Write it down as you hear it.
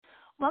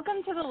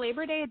Welcome to the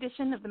Labor Day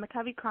edition of the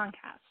McCovey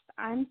Croncast.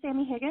 I'm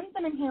Sammy Higgins,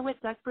 and I'm here with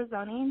Doug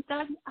Brazzoni.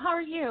 Doug, how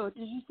are you?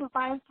 Did you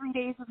survive 3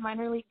 days of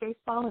minor league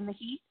baseball in the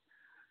heat?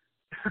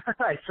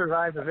 I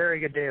survived a very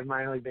good day of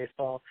minor league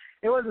baseball.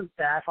 It wasn't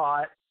that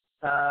hot.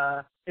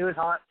 It was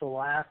hot the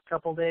last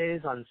couple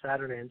days on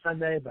Saturday and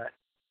Sunday, but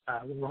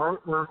we're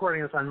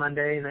recording this on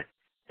Monday, and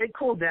it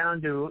cooled down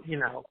to,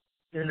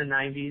 in the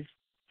 90s,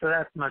 so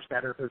that's much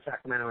better for the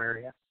Sacramento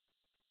area.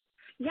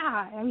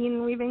 Yeah, I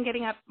mean, we've been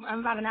getting up,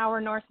 I'm about an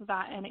hour north of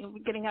that, and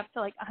getting up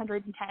to like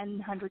 110,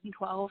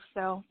 112,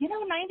 so,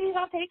 90s,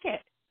 I'll take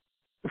it.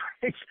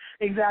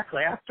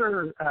 Exactly.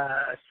 After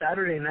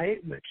Saturday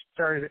night, which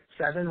started at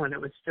 7 when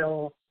it was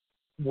still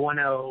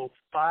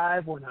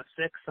 105,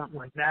 106, something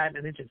like that,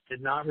 and it just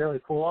did not really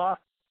cool off.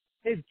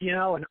 An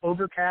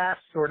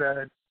overcast sort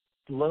of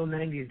low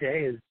 90s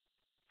day is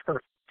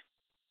perfect.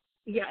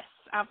 Yes,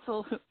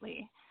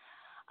 absolutely.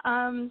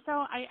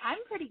 So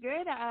I'm pretty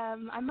good.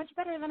 I'm much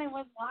better than I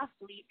was last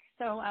week.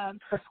 So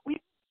we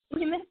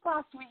missed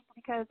last week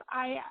because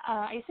I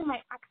assume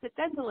I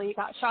accidentally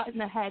got shot in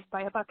the head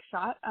by a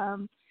buckshot.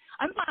 I'm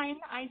fine.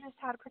 I just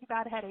had a pretty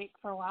bad headache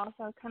for a while,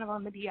 so I was kind of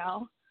on the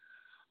DL.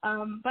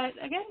 But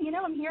again,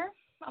 I'm here.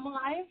 I'm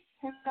alive,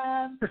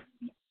 and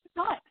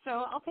not. So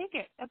I'll take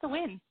it. That's a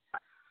win.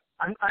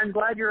 I'm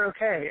glad you're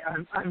okay.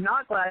 I'm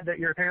not glad that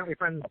you're apparently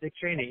friends with Dick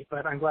Cheney,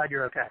 but I'm glad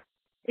you're okay.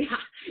 Yeah,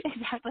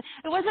 exactly.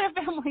 It wasn't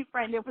a family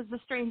friend. It was a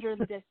stranger in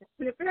the distance.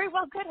 And it very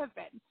well could have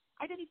been.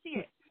 I didn't see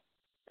it.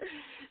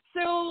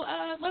 So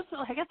let's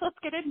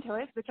get into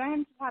it. The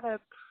Giants have had a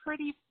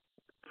pretty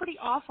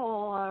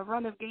awful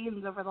run of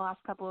games over the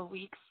last couple of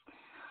weeks.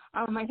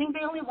 I think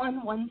they only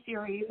won one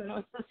series, and it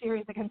was the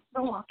series against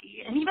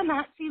Milwaukee. And even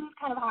that seems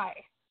kind of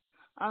high.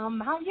 How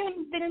have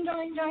you been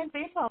enjoying Giants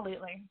baseball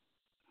lately?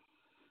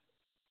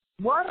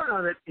 Well, I don't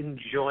know that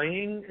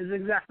enjoying is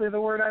exactly the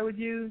word I would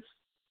use.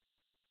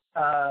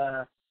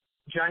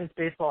 Giants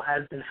baseball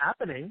has been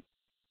happening.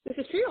 This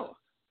is true.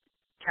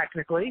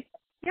 Technically.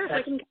 Yes,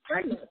 I can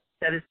confirm this.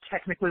 That is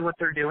technically what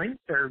they're doing.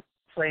 They're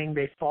playing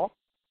baseball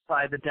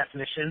by the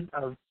definition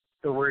of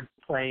the word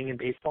playing in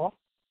baseball.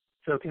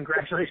 So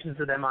congratulations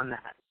to them on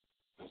that.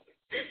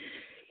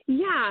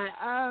 Yeah,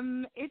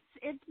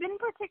 it's been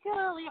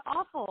particularly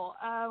awful.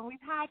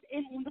 We've had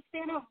in the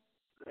span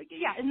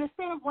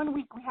of 1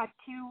 week, we had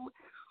two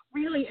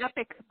really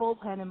epic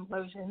bullpen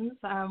implosions.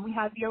 We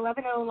had the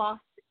 11-0 loss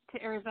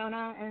to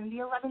Arizona and the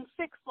 11-6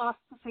 loss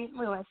to St.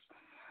 Louis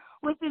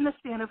within the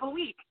span of a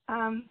week.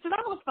 So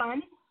that was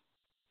fun.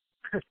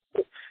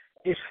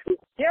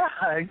 Yeah,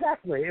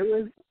 exactly. It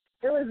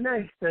was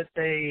nice that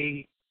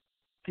they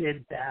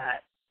did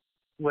that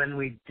when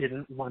we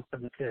didn't want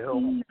them to.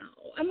 No,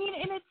 I mean,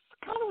 and it's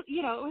kind of,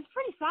 it was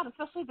pretty sad,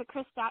 especially the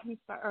Chris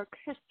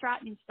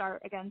Stratton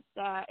start against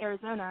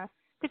Arizona.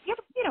 Because he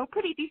had a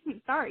pretty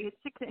decent start. He had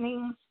 6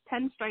 innings,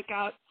 10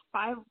 strikeouts,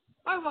 5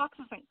 walks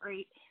wasn't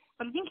great.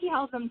 But I think he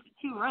held them to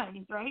 2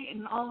 runs, right?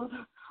 And all of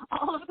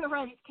the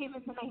runs came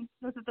in the ninth.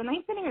 Was it the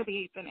 9th inning or the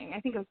 8th inning? I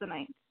think it was the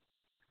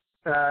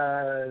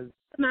 9th.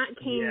 Matt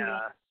Cain.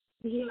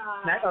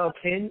 Yeah.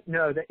 Cain?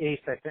 No, the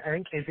 8th. I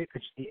think Cain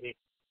pitched the 8th.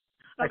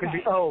 Okay.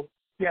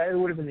 It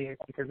would have been the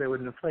 8th because they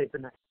wouldn't have played the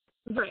 9th.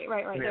 Right.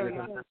 There we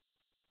go.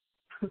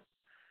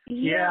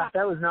 Yeah,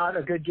 that was not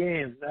a good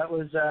game. That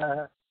was,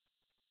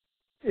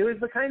 it was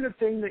the kind of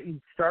thing that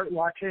you start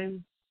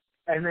watching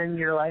and then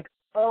you're like,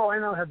 oh, I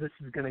know how this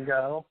is going to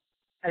go.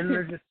 And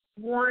there's just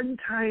one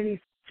tiny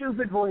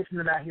stupid voice in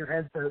the back of your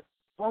head that says,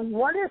 well,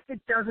 what if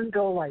it doesn't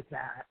go like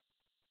that?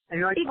 And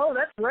you're like, oh,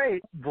 that's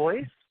great,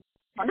 voice.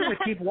 I'm going to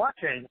keep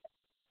watching.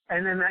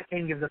 And then Matt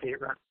Cain gives up 8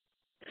 runs.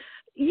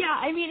 Yeah,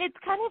 I mean, it's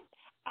kind of,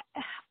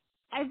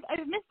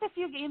 I've missed a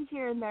few games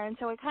here and there, and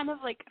so I kind of,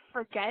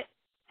 forget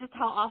just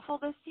how awful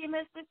this team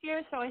is this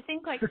year. So I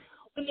think,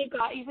 when they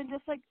got even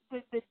just, they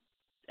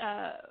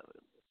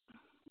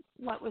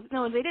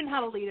didn't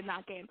have a lead in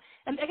that game.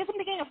 And I guess I'm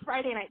thinking of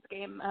Friday night's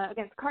game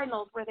against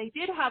Cardinals where they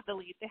did have the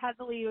lead. They had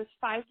the lead. It was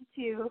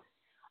 5-2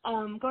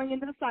 going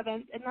into the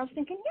 7th. And I was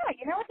thinking, the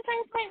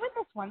Giants might win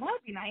this one. That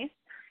would be nice.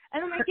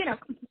 And then,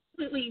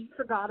 completely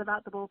forgot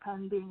about the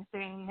bullpen being a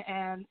thing.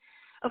 And,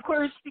 of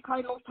course, the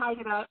Cardinals tied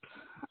it up.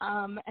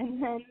 And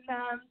then,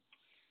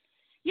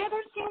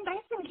 there's Sam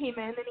Dyson came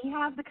in, and he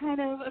had the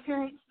kind of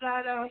appearance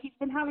that he's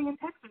been having in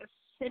Texas.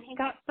 And he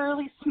got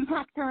thoroughly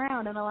smacked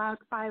around and allowed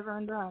 5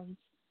 earned runs.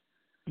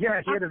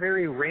 Yeah, he had a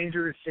very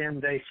Rangers Sam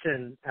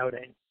Dyson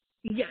outing.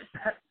 Yes.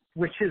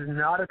 Which is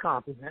not a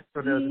compliment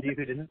for those of you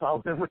who didn't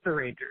follow him with the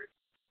Rangers.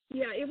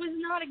 Yeah, it was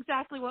not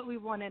exactly what we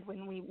wanted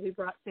when we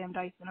brought Sam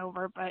Dyson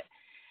over, but,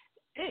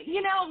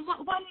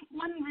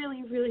 one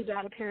really, really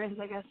bad appearance,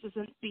 I guess,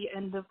 isn't the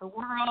end of the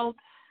world,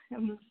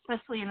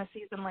 especially in a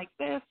season like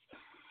this.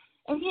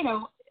 And,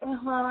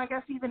 I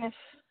guess even if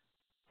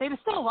they'd have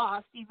still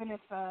lost, even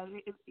if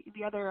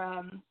the other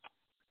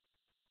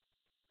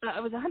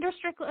it was Hunter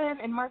Strickland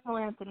and Mark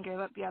Melancon gave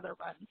up the other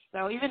runs.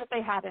 So even if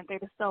they hadn't,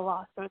 they'd have still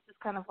lost. So it's just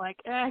kind of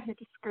like, you're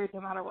just screwed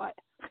no matter what.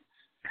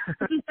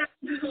 That's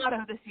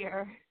Lotto this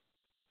year.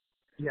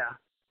 Yeah.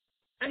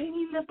 I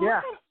mean, the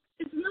bullpen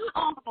it's not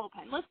all the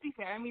bullpen. Let's be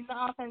fair. I mean, the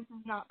offense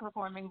is not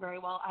performing very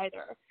well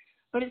either.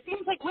 But it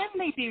seems like when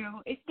they do,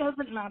 it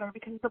doesn't matter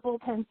because the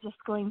bullpen's just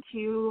going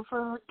to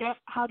forget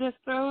how to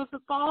throw the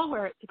ball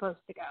where it's supposed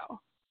to go.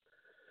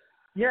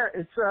 Yeah,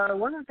 it's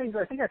one of the things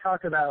I think I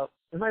talked about,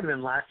 it might have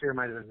been last year, it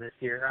might have been this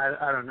year,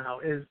 I don't know,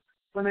 is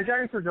when the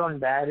Giants were going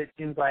bad, it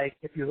seems like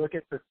if you look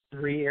at the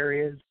three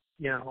areas,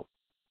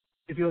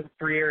 if you look at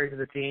 3 areas of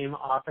the team,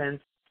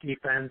 offense,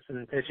 defense,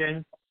 and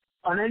pitching,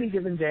 on any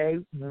given day,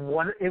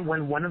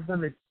 when one of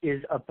them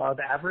is above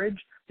average,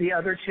 the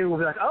other two will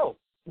be like, oh,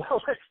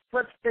 well,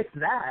 let's fix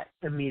that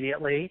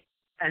immediately,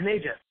 and they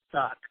just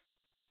suck.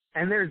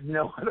 And there's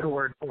no other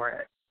word for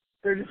it.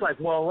 They're just like,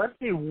 well, let's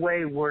be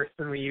way worse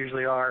than we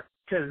usually are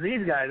because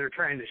these guys are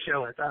trying to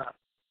show us up.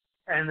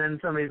 And then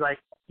somebody's like,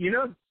 you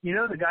know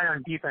the guy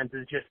on defense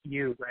is just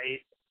you,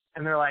 right?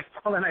 And they're like,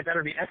 well, then I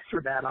better be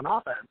extra bad on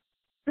offense.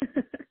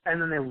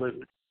 And then they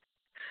lose.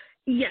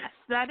 Yes,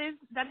 that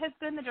has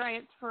been the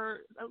Giants for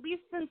at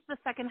least since the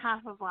second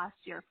half of last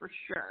year for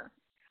sure.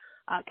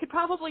 Could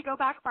probably go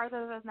back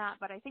farther than that,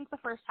 but I think the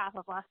first half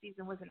of last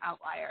season was an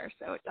outlier,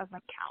 so it doesn't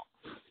count.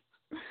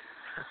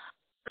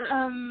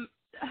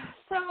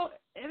 So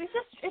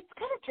it's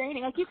kind of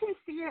draining. Like you can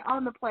see it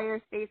on the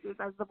players' faces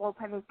as the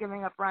bullpen is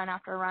giving up run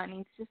after run.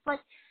 It's just like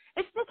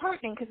it's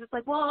disheartening because it's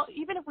like, well,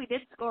 even if we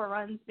did score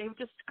runs, they would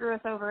just screw us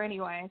over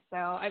anyway.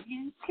 So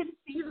you can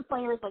see the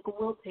players like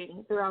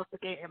wilting throughout the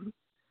game.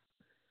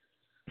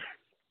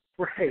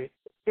 Right.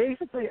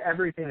 Basically,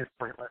 everything is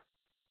pointless.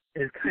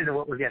 Is kind of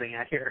what we're getting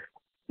at here.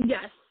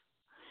 Yes.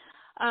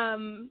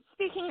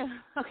 Speaking of,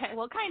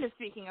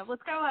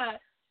 let's go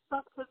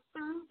back to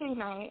Thursday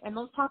night, and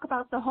let's talk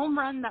about the home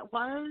run that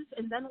was,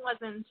 and then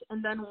wasn't,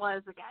 and then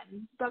was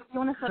again. Doug, you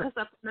want to set us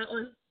up on that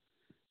one?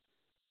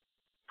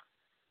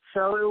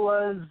 So it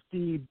was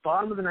the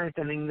bottom of the 9th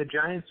inning. The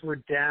Giants were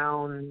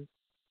down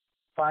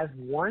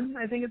 5-1,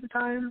 I think, at the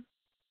time.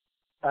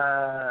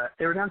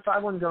 They were down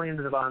 5-1 going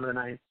into the bottom of the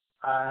 9th.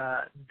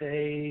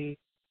 They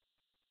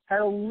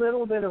had a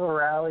little bit of a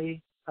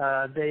rally.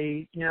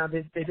 They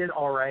did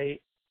all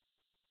right.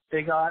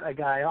 They got a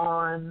guy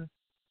on.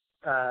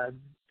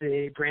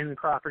 Brandon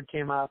Crawford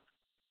came up,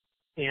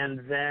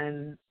 and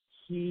then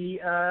he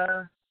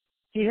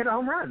hit a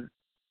home run,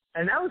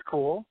 and that was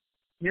cool.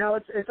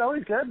 It's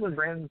always good when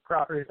Brandon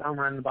Crawford hits a home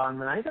run in the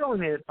bottom of the 9th. It only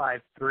made it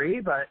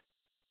 5-3, but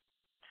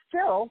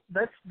still,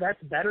 that's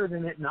better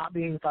than it not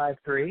being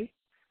 5-3.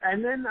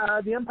 And then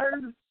the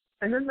umpires,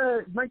 and then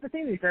Mike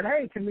Matheny said,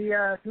 "Hey, can we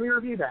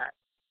review that?"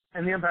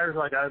 And the umpires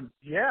were like,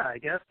 "Yeah, I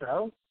guess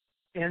so."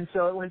 And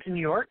so it went to New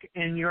York,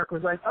 and New York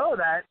was like, "Oh,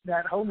 that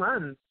home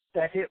run,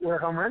 that hit where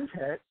home runs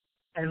hit,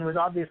 and was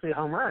obviously a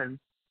home run.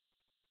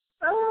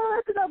 Oh,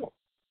 that's a double."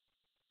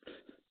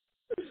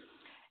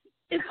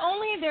 If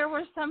only there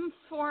were some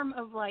form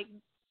of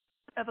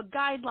a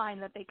guideline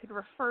that they could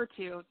refer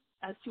to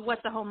as to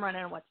what's a home run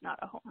and what's not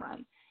a home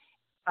run.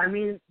 I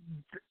mean,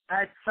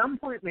 at some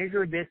point,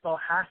 Major League Baseball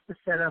has to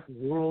set up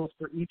rules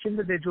for each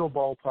individual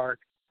ballpark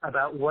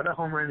about what a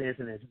home run is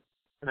and isn't.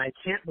 And I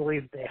can't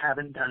believe they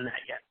haven't done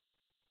that yet.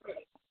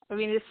 I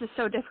mean, this is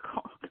so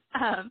difficult.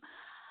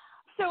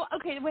 So,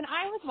 okay, when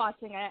I was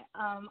watching it,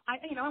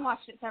 I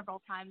watched it several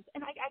times,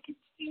 and I could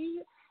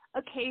see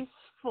a case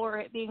for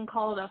it being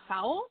called a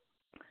foul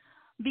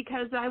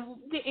because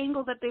the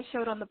angle that they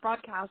showed on the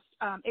broadcast,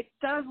 it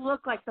does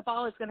look like the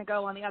ball is going to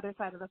go on the other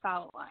side of the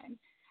foul line.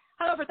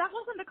 However, that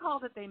wasn't the call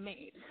that they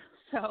made.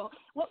 So,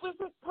 what was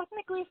it,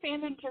 technically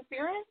fan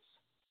interference?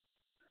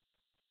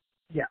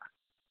 Yeah.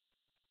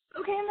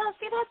 Okay, now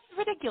see, that's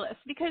ridiculous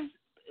because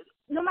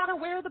no matter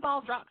where the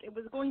ball dropped, it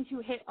was going to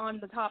hit on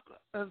the top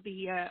of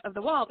the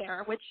wall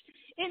there, which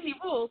in the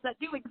rules that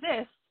do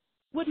exist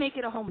would make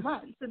it a home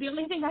run. So the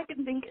only thing I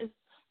can think is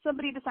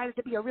somebody decided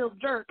to be a real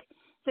jerk,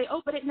 say,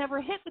 oh, but it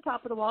never hit the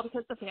top of the wall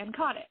because the fan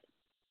caught it.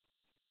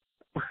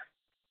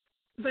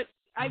 But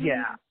I mean,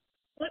 yeah.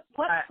 What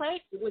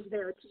play was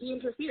there to be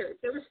interfered?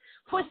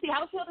 Was the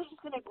outfielder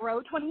just going to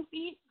grow 20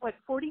 feet,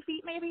 40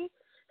 feet maybe?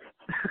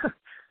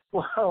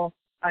 Well,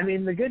 I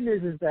mean, the good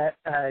news is that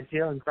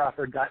Jalen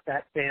Crawford got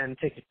that fan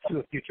ticket to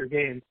a future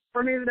game.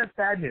 Or maybe that's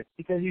bad news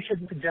because you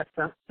shouldn't suggest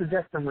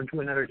someone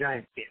to another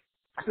Giants game.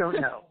 I don't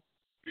know.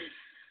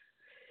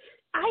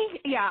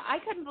 I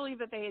couldn't believe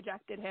that they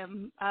ejected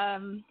him.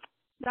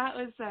 That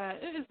was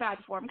it was bad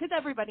for him because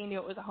everybody knew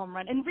it was a home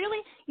run. And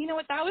really, you know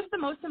what? That was the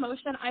most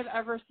emotion I've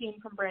ever seen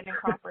from Brandon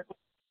Crawford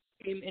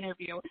in an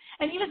interview.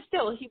 And even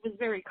still, he was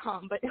very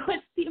calm. But it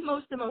was the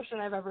most emotion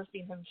I've ever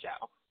seen him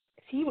show.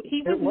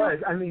 It was.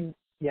 I mean,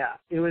 yeah.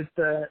 It was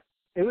the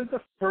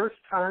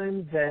first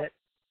time that,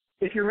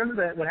 if you remember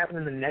that what happened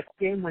in the next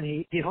game when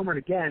he homered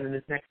again in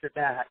his next at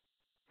bat,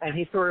 and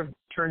he sort of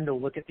turned to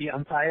look at the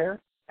umpire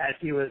as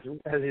he was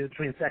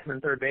between second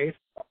and third base.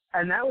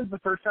 And that was the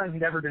first time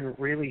he'd ever been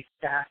really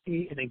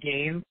sassy in a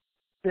game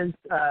since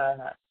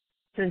a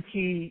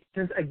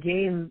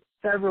game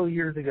several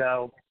years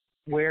ago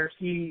where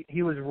he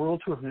was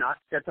ruled to have not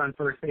stepped on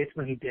first base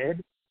when he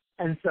did.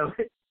 And so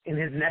in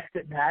his next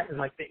at bat in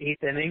like the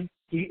 8th inning,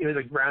 it was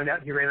a ground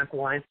out. He ran up the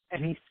line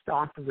and he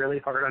stomped really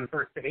hard on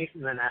first base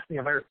and then asked me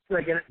if I could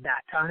I get it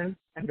that time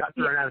and got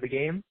thrown out of the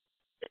game.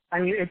 I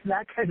mean, it's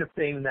that kind of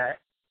thing that,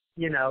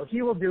 you know,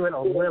 he will do it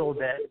a little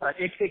bit, but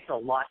it takes a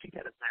lot to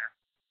get it there.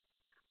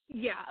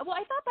 Yeah, well,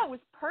 I thought that was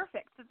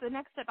perfect. So the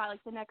next step,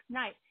 like the next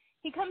night,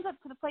 he comes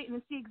up to the plate and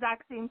it's the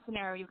exact same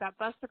scenario. You've got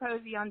Buster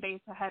Posey on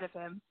base ahead of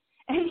him,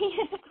 and he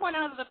hits one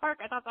out of the park.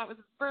 I thought that was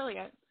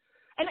brilliant.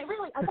 And I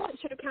thought it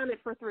should have counted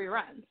for 3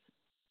 runs.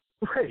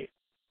 Right.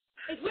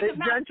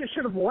 Giants just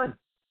should have won.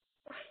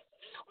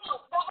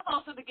 Well, that was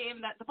also the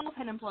game that the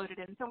bullpen imploded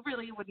in, so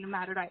really it wouldn't have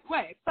mattered either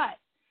way. But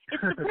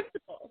it's the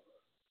principle.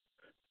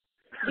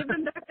 Give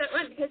them back that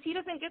run because he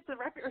doesn't get the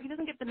record, or he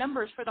doesn't get the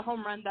numbers for the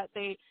home run that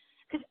they.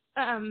 Because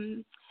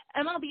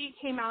MLB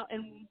came out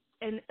and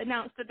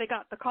announced that they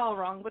got the call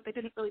wrong, but they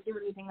didn't really do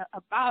anything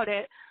about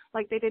it.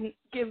 Like they didn't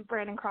give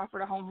Brandon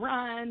Crawford a home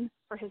run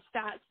for his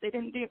stats. They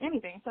didn't do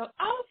anything. So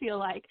I feel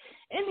like,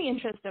 in the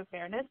interest of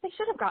fairness, they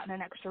should have gotten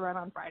an extra run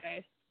on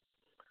Friday.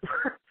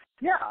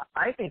 Yeah,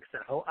 I think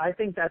so. I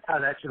think that's how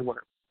that should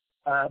work.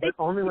 But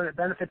only when it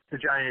benefits the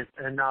Giants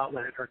and not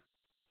when it hurts.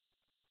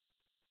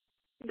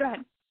 Go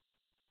ahead.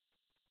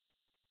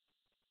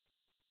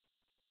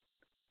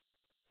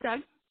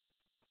 Doug?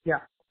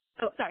 Yeah.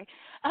 Oh, sorry.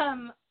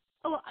 I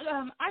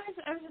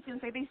was just gonna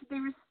say they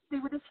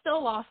would have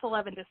still lost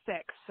 11-6.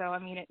 So I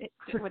mean it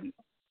wouldn't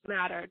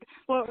mattered.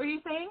 What were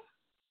you saying?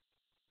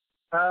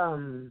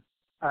 I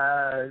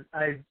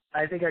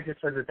think I just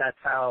said that's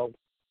how.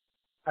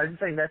 I was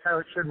just saying that's how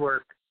it should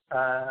work,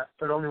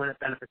 but only when it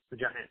benefits the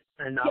Giants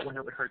and not when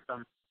it would hurt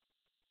them.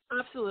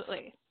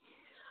 Absolutely.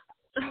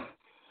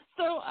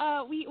 So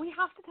we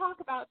have to talk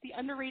about the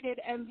underrated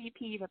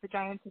MVP that the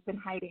Giants have been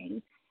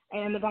hiding,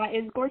 and that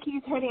is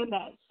Gorky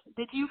Hernandez.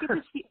 Did you get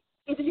to see?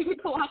 Did you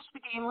get to watch the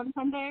game on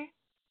Sunday?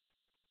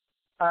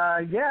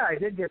 Yeah, I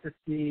did get to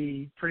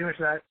see pretty much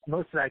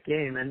most of that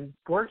game, and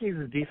Gorky's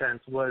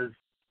defense was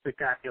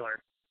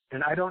spectacular,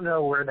 and I don't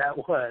know where that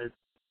was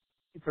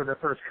for the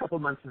first couple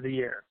months of the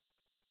year,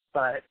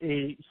 but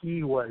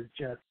he was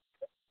just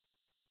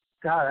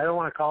God. I don't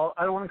want to call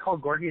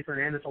Gorky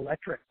Hernandez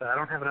electric, but I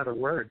don't have another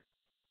word.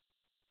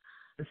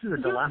 This is a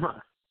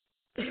dilemma.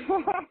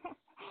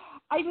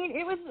 I mean,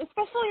 it was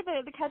especially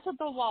the catch at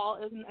the wall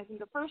in I think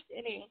the first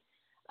inning,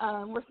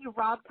 where he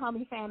robbed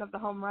Tommy Pham of the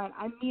home run.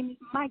 I mean,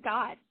 my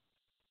God,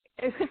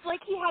 it's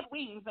like he had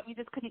wings that we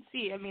just couldn't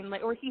see. I mean,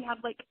 or he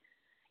had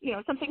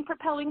something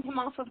propelling him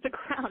off of the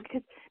ground,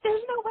 because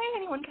there's no way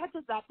anyone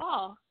catches that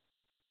ball.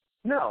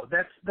 No,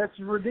 that's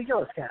a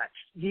ridiculous catch.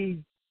 If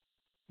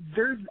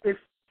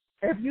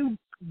you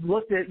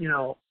looked at,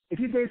 if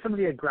you gave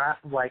somebody a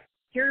graph of like,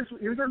 here's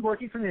where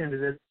Gorky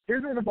Fernandez is,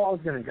 here's where the ball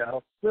is going to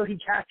go, will he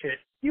catch it?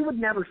 You would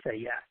never say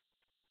yes.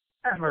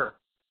 Ever.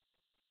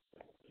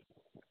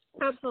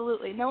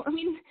 Absolutely. No, I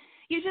mean,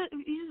 you just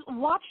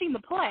watching the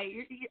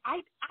play,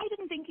 I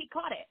didn't think he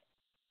caught it.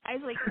 I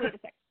was like, wait a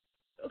second.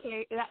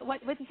 Okay,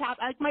 what just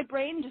happened? Like, my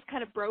brain just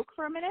kind of broke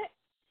for a minute,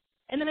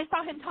 and then I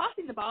saw him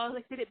tossing the ball. I was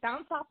like, did it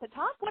bounce off the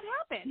top? What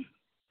happened?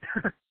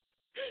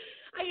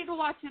 I need to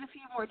watch it a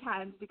few more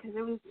times because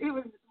it was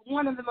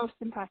one of the most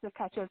impressive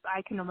catches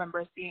I can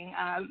remember seeing.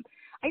 I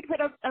put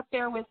up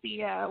there with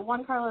the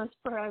Juan Carlos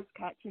Perez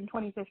catch in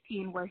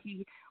 2015 where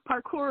he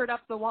parkoured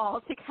up the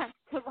wall to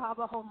rob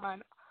a home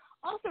run,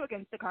 also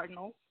against the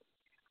Cardinals.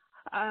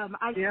 I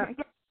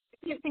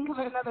can't think of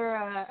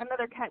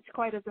another catch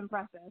quite as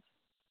impressive.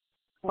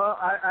 Well,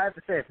 I have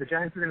to say, if the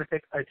Giants are going to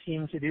pick a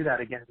team to do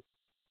that against,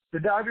 the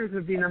Dodgers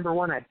would be number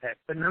 1 I'd pick,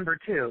 but number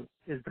 2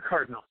 is the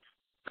Cardinals.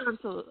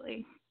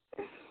 Absolutely.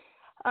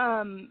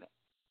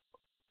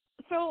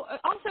 So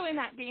also in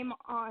that game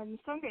on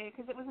Sunday,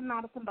 because it was a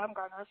Madison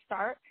Bumgarner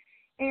start,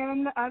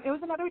 and it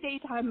was another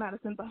daytime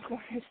Madison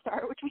Bumgarner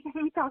start, which we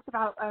talked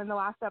about in the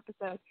last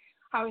episode.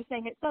 I was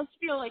saying it does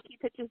feel like he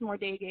pitches more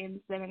day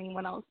games than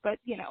anyone else, but,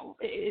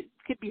 it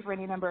could be for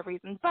any number of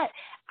reasons. But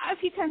as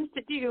he tends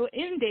to do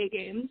in day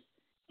games,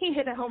 he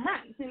hit a home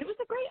run, and it was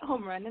a great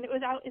home run, and it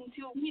was out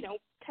into,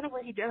 kind of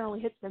where he generally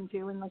hits them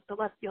to in, like, the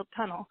left field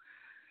tunnel.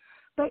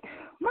 But,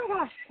 my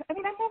gosh, I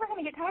mean, I'm never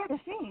going to get tired of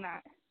seeing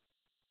that.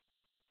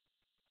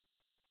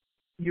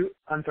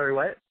 I'm sorry,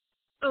 what?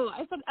 Oh,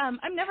 I said I'm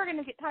never going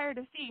to get tired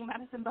of seeing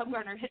Madison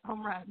Bumgarner hit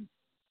home runs.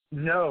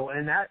 No,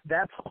 and that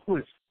ball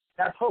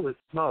was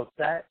smoked.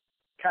 That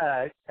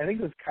I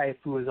think it was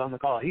Kaifu who was on the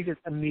call. He just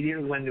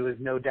immediately went to his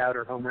no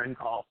doubter home run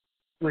call,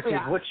 which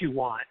is what you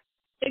want.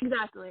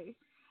 Exactly.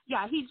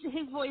 Yeah,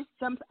 his voice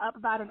jumps up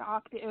about an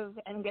octave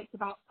and gets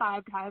about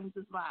 5 times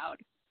as loud.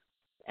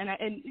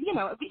 And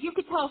you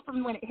could tell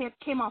from when it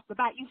came off the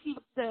bat. You see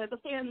the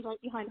fans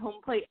right behind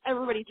home plate.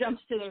 Everybody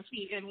jumps to their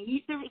feet. I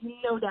mean, there was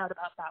no doubt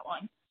about that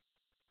one.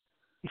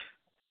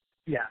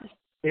 Yeah,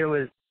 that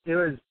was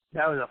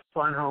a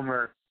fun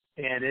homer,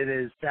 and it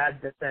is sad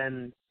that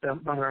then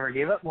Bumgarner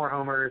gave up more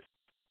homers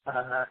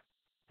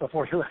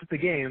before he left the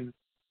game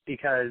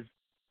because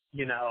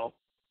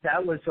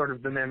that was sort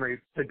of the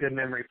good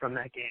memory from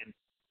that game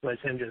was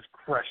him just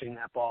crushing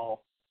that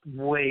ball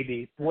way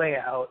deep, way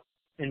out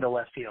into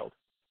left field.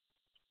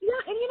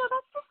 Yeah, and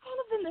that's just kind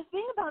of been the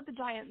thing about the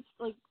Giants.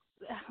 Like,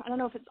 I don't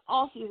know if it's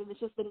all season, it's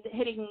just been a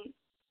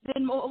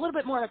little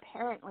bit more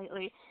apparent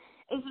lately.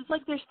 It's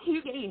like there's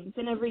two games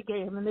in every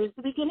game, and there's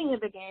the beginning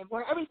of the game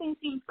where everything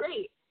seems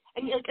great.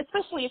 And like,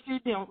 especially if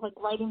you're like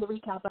writing the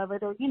recap of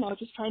it, or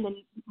just trying to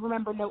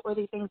remember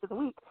noteworthy things of the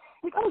week.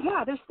 Like, oh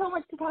yeah, there's so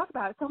much to talk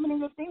about. So many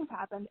good things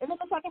happened. And then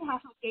the second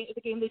half of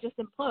the game, they just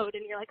implode,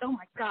 and you're like, oh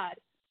my god.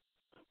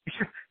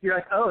 You're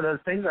like, oh, those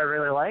things I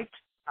really liked,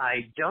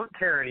 I don't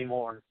care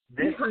anymore.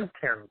 This is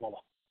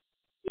terrible.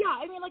 Yeah,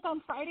 I mean, like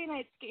on Friday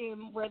night's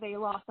game where they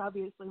lost,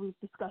 obviously we've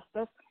discussed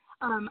this.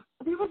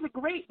 There was a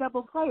great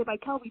double play by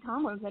Kelby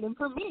Tomlinson, and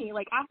for me,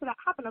 like after that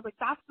happened, I was like,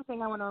 that's the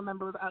thing I want to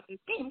remember about this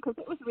game because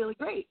it was really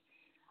great.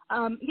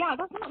 Yeah,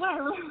 that's not what I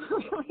remember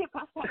really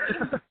about that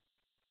game.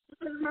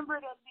 I remember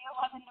it as the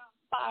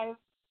 11-5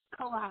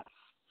 collapse.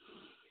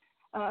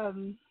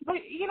 But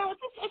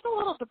it's a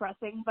little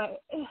depressing,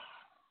 but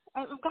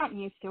I've gotten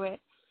used to it.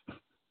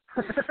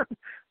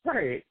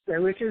 Right,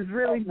 which is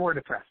really more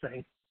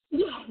depressing.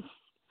 Yes.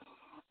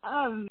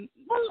 Well,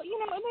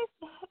 and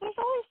there's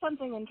always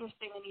something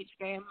interesting in each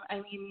game. I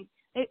mean,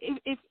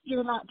 if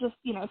you're not just,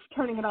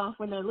 turning it off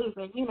when they're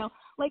losing,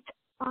 like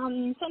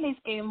on Sunday's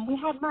game, we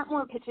had Matt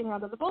Moore pitching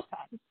out of the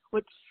bullpen,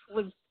 which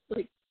was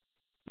like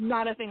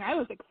not a thing I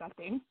was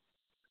expecting.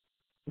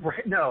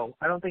 Right? No,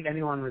 I don't think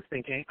anyone was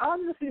thinking, oh,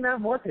 I'm going to see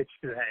Matt Moore pitch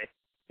today,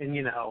 and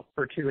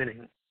for 2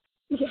 innings.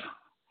 Yeah,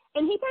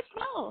 and he pitched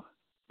well,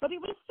 but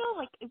it was still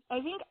like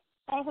I think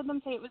I heard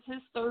them say it was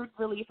his third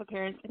relief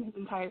appearance in his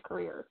entire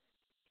career.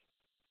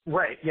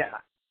 Right, yeah.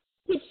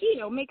 Which,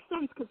 makes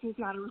sense because he's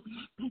not a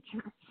relief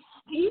pitcher.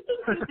 Do you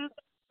think they did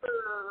that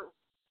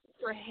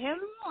for him,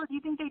 or do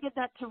you think they did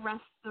that to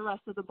rest the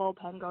rest of the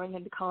bullpen going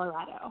into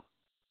Colorado?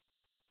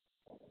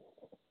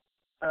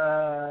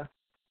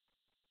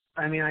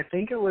 I mean, I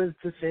think it was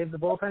to save the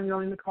bullpen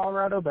going to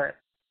Colorado, but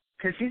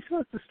because he's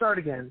supposed to start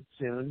again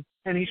soon,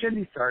 and he should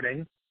be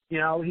starting.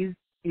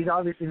 He's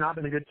obviously not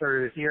been a good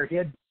starter this year. He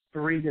had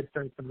 3 good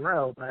starts in a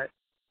row, but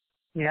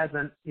he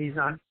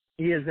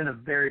is in a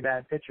very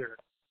bad pitcher.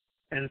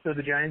 And so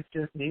the Giants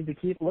just need to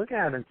keep looking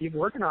at him, keep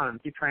working on him,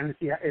 keep trying to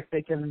see if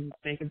they can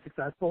make him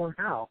successful and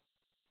how.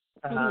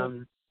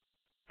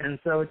 And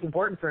so it's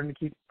important for him to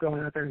keep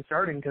going out there and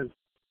starting because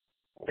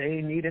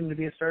they need him to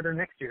be a starter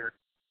next year.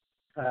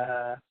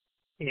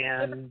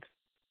 And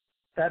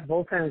that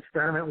bullpen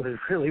experiment was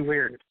really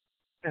weird.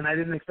 And I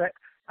didn't expect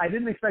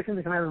him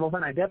to come out of the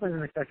bullpen. I definitely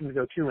didn't expect him to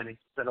go 2 innings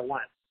instead of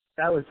 1.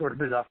 That was sort of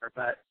bizarre,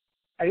 but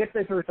I guess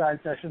they threw side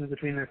sessions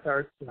between their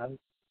starts.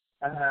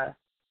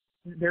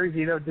 Barry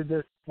Zito did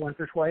this once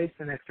or twice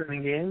in extra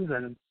inning games,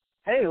 and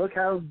hey, look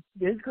how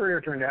his career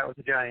turned out with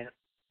the Giants.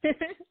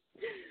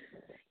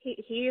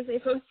 He is a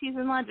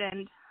postseason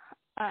legend.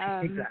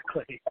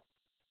 Exactly.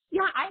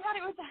 Yeah, I thought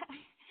it was.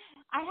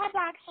 I had to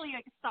actually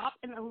stop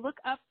and look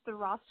up the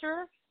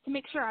roster to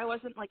make sure I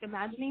wasn't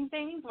imagining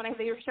things when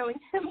they were showing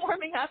him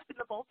warming up in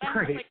the bullpen.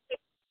 Right. I was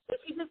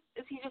like,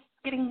 is he just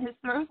getting his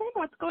throws in?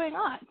 What's going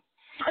on?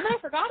 And then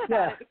I forgot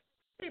about it.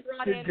 They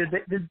brought in.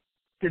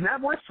 Did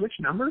Matt Moore switch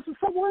numbers with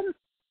someone?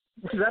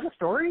 Was that a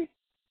story?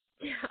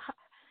 Yeah.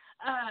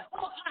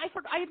 Well, I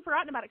had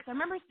forgotten about it because I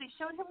remember they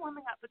showed him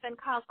warming up, but then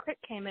Kyle Crick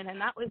came in, and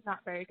that was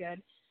not very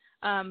good.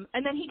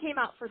 And then he came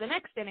out for the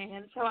next inning,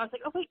 and so I was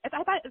like, oh wait, I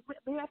thought I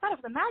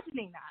was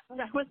imagining that, but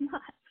I was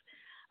not.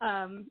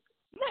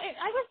 No,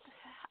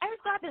 I was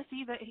glad to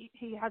see that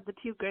he had the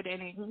 2 good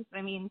innings.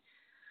 I mean,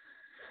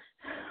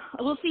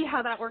 we'll see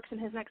how that works in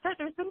his next start.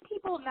 There's been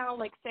people now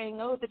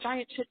saying, oh, the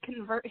Giants should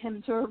convert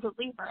him to a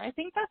reliever. I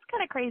think that's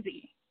kind of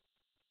crazy.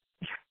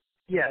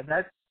 Yeah,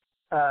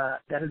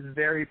 that is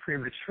very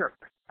premature,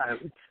 I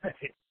would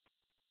say.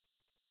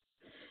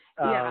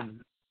 Yeah.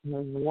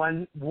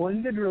 One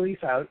good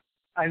relief out.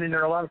 I mean,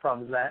 there are a lot of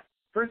problems with that.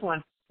 First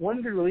one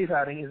good relief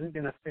outing isn't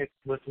going to fix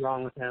what's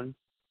wrong with him.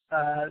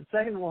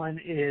 Second one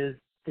is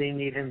they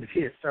need him to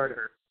be a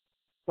starter.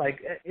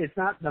 It's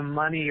not the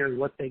money or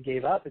what they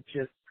gave up. It's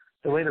just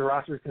the way the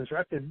roster is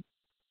constructed.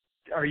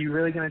 Are you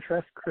really going to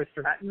trust Chris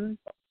Stratton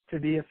to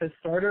be a 5th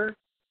starter?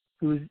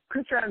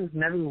 Chris Stratton's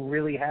never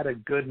really had a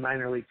good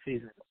minor league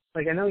season.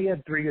 I know he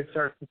had 3 good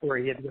starts before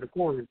he had to go to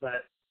Coors,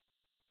 but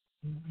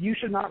you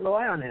should not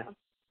rely on him.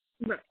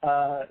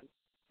 Right.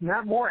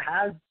 Matt Moore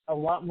has a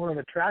lot more of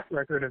a track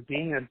record of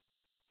being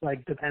a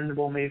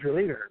dependable major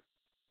leaguer,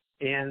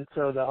 and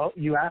so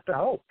you have to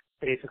hope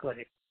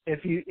basically.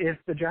 If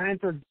the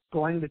Giants are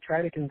going to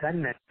try to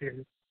contend next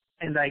year,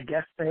 and I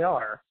guess they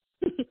are,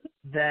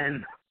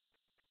 then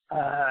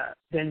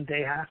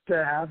they have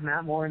to have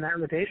Matt Moore in that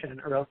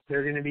rotation, or else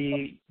they're going to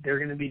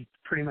be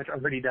pretty much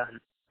already done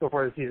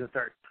before the season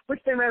starts, which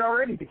they might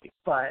already be,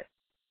 but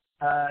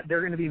they're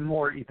going to be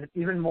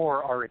even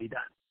more already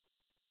done.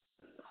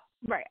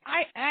 Right.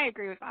 I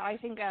agree with that. I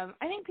think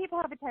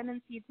people have a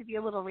tendency to be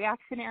a little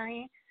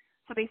reactionary,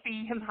 so they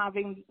see him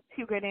having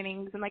 2 good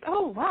innings and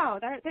oh wow,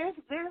 there's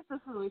the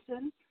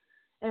solution.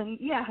 And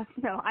yeah,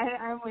 no,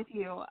 I'm with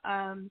you.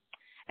 And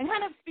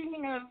kind of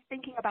speaking of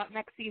thinking about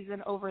next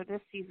season over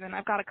this season,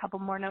 I've got a couple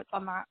more notes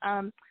on that.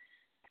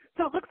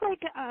 So it looks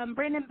like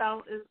Brandon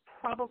Belt is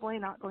probably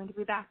not going to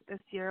be back this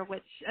year,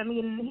 which, I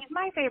mean, he's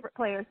my favorite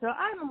player, so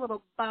I'm a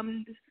little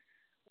bummed.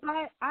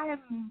 But I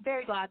am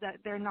very glad that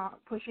they're not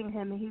pushing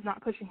him and he's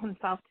not pushing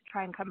himself to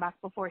try and come back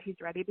before he's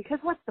ready, because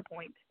what's the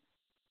point?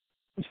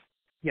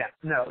 Yeah,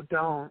 no,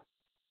 don't.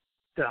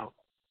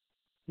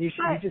 He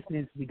just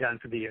needs to be done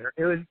for the year.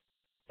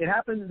 It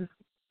happened,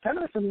 kind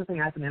of a similar thing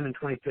happened to him in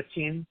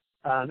 2015.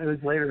 It was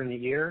later in the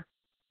year,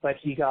 but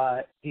he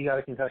got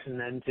a concussion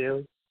then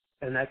too,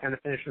 and that kind of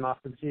finished him off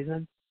for the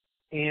season.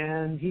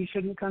 And he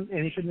shouldn't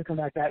have come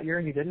back that year,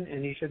 and he didn't,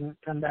 and he shouldn't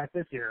come back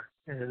this year.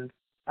 And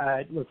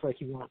it looks like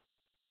he won't.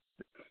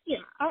 Yeah,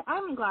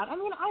 I'm glad. I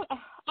mean,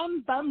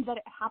 I'm bummed that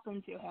it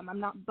happened to him. I'm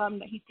not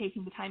bummed that he's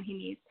taking the time he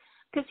needs,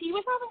 because he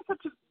was having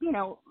such a,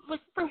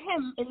 like for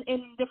him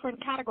in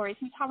different categories,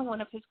 he's having one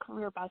of his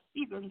career best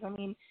seasons. I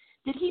mean,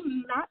 did he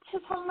match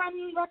his home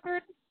run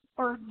record,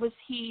 or was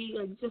he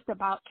like just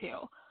about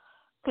to?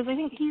 Because I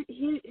think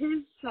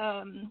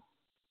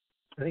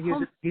I think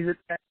he's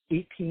at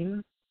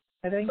 18,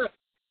 I think.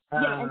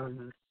 Yeah,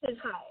 and his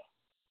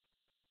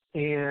high.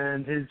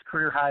 And his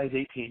career high is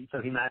 18, so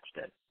he matched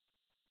it.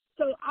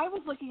 So I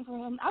was looking for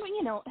him. I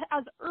mean,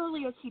 as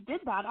early as he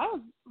did that, I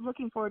was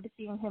looking forward to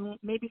seeing him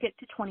maybe get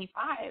to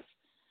 25.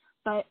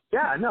 But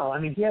yeah, no, I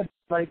mean, he had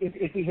like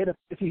if he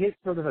hit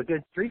sort of a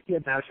good streak, he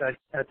had now shot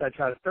at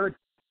third.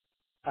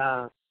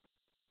 But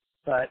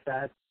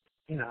that,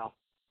 now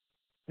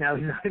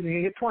he's not going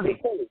to get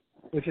 20,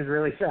 which is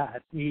really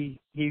sad. He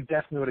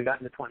definitely would have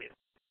gotten to 20.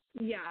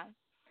 Yeah.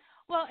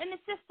 Well, and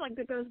it's just like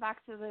it goes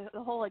back to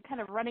the whole like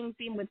kind of running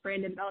theme with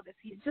Brandon Belt.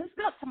 He's just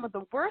got some of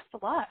the worst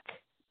luck.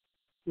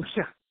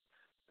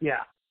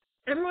 Yeah.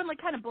 Everyone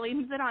like kind of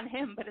blames it on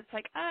him, but it's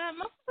like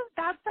most of the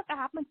bad stuff that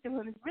happens to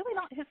him is really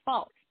not his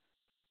fault.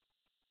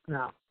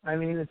 No, I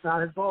mean it's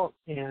not his fault,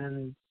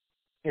 and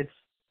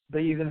but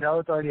you can tell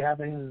it's already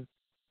having.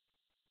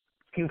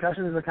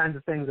 Concussions are the kinds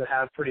of things that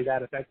have pretty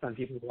bad effects on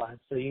people's lives,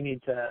 so you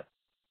need to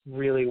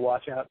really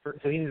watch out for.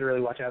 So he needs to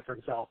really watch out for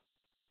himself.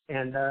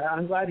 And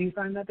I'm glad he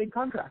signed that big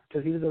contract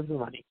because he deserves the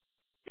money.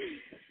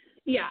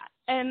 Yeah,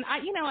 and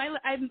I'm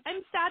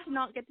sad to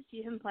not get to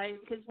see him play,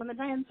 because when the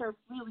Giants are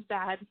really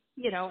bad,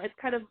 it's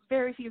kind of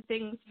very few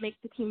things make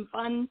the team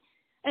fun,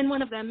 and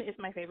one of them is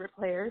my favorite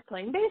player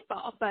playing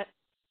baseball. But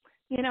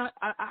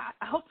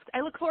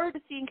I look forward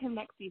to seeing him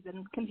next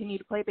season continue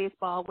to play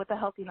baseball with a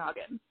healthy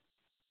noggin.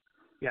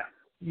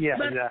 Yeah,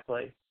 but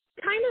exactly.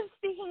 Kind of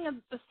speaking of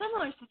a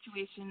similar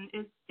situation,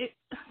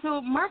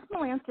 so Mark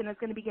Melancon is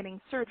going to be getting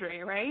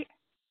surgery, right?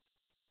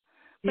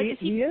 But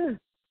he is.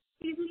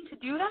 Choosing to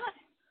do that?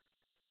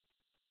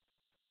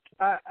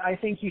 I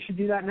think you should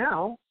do that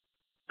now.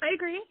 I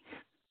agree.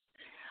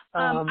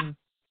 I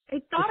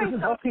thought it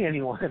isn't helping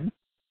anyone.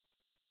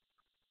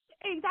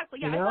 Exactly.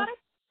 Yeah, I thought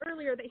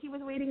earlier that he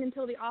was waiting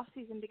until the off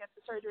season to get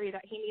the surgery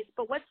that he needs.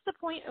 But what's the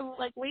point of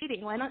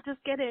waiting? Why not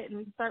just get it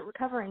and start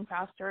recovering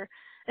faster?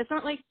 It's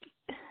not like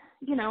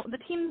the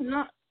team's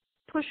not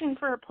pushing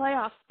for a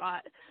playoff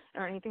spot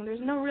or anything.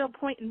 There's no real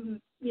point in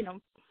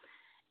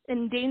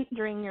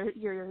endangering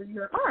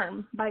your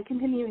arm by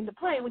continuing to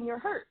play when you're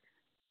hurt.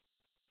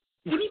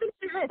 And even if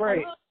you're hurt,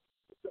 right.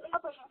 I'm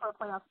not pushing for a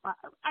playoff spot.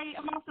 I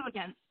am also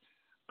against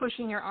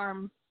pushing your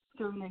arm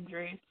through an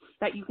injury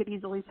that you could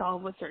easily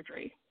solve with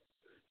surgery.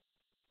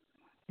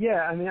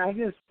 Yeah, I mean,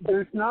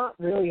 there's not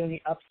really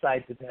any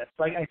upside to this.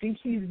 I think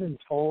he's been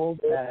told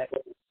that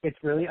it's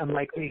really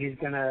unlikely he's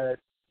gonna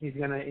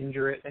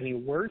injure it any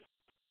worse.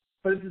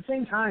 But at the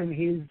same time,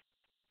 he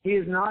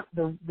is not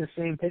the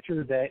same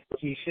pitcher that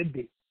he should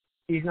be.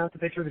 He's not the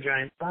pitcher the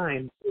Giants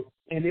signed,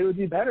 and it would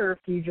be better if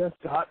he just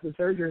got the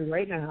surgery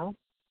right now.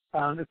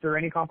 If there are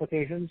any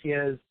complications, he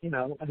has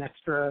an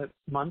extra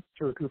month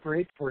to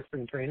recuperate before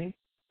spring training.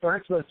 So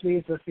it's supposed to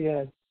be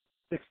a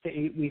 6 to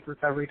 8 week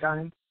recovery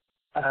time.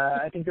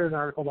 I think there was an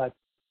article by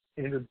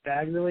Andrew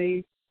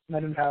Baggerly,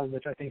 Medan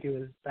Pavlovich, I think it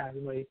was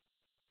Baggerly,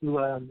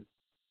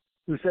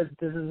 who said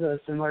this is a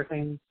similar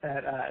thing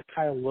that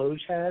Kyle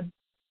Loge had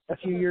a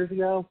few years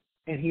ago,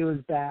 and he was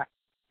back,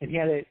 and he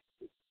had it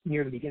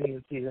near the beginning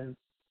of the season,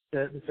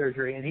 the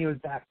surgery, and he was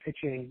back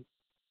pitching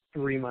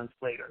 3 months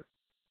later,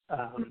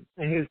 and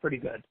he was pretty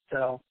good.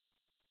 So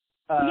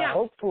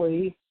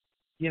hopefully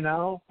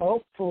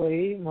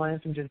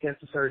Melancon just gets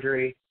the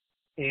surgery,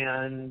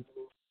 and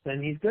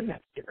then he's good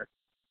next year,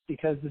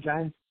 because the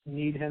Giants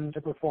need him to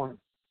perform.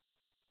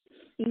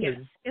 Yes.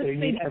 They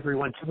need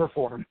everyone to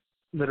perform.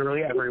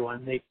 Literally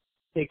everyone.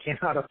 They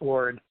cannot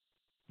afford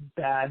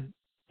bad.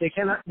 They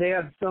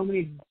have so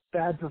many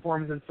bad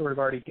performances sort of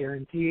already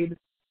guaranteed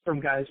from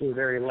guys who are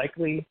very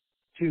likely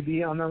to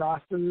be on the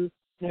roster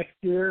next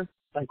year,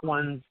 like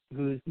ones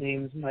whose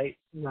names might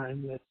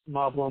rhyme with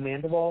Mablo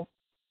Mandival,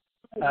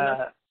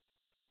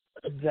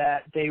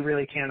 that they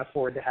really can't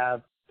afford to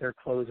have their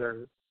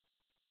closer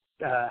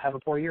have a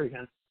poor year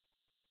again.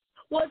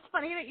 Well, it's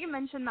funny that you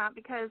mentioned that,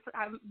 because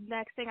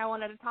next thing I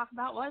wanted to talk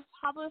about was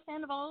Pablo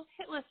Sandoval's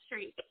hitless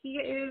streak. He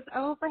is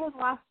 0 for his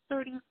last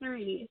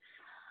 33.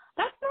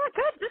 That's not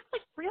good.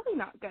 That's really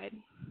not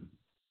good.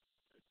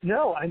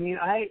 No, I mean,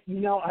 I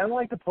don't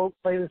like to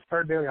play this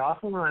card very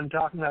often when I'm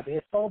talking about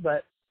baseball,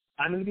 but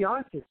I'm going to be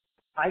honest with you.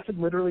 I could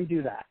literally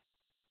do that.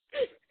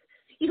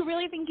 You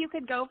really think you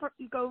could go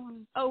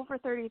 0 for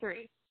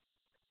 33?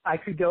 I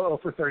could go 0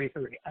 for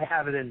 33. I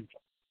have it in.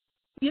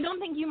 You don't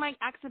think you might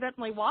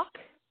accidentally walk?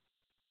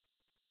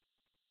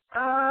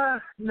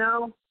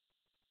 No.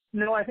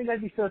 No, I think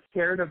I'd be so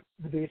scared of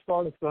the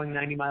baseball that's going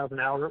 90 miles an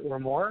hour or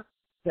more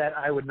that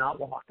I would not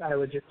walk. I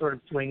would just sort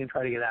of swing and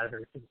try to get out of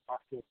there as soon as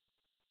possible.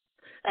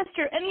 That's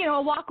true. And,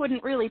 a walk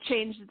wouldn't really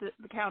change the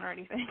count or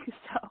anything.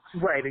 So.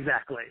 Right,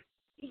 exactly.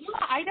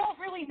 Yeah, I don't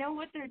really know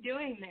what they're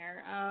doing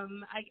there.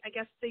 I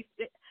guess I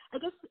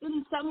guess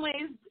in some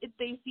ways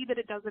they see that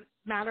it doesn't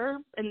matter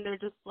and they're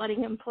just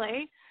letting him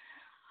play.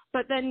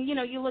 But then,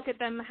 you look at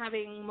them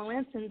having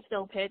Melanson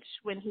still pitch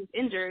when he's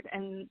injured,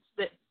 and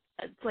that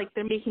it's like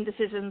they're making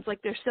decisions like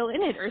they're still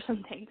in it or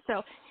something.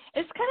 So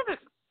it's kind of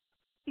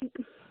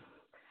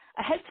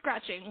a head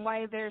scratching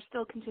why they're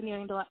still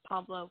continuing to let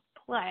Pablo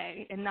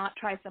play and not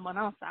try someone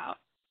else out.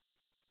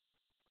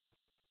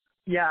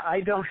 Yeah, I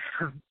don't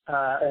have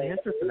an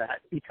answer for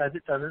that because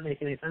it doesn't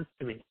make any sense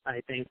to me,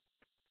 I think.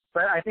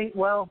 But I think,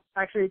 well,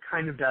 actually it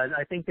kind of does.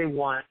 I think they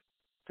want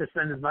to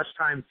spend as much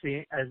time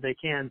as they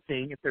can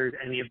seeing if there's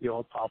any of the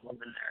old Pablo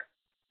in there.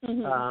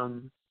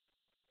 Mm-hmm.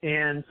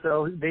 And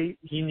so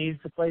he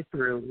needs to play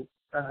through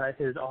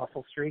his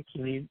awful streak.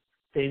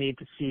 They need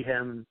to see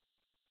him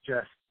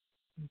just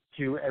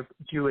do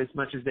as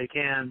much as they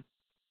can.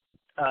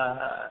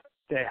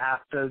 They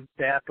have to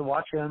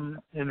watch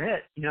him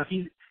hit. He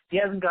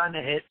hasn't gotten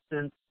a hit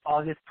since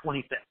August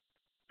 25th,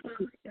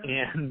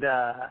 and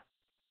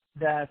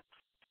that's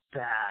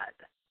bad.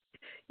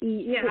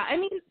 Yeah, I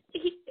mean,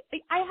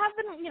 I have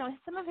been,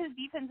 some of his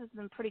defense has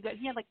been pretty good.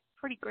 He had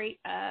pretty great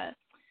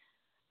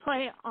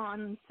play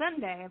on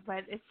Sunday,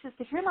 but it's just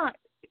if you're not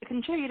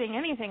contributing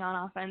anything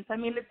on offense, I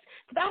mean, it's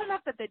bad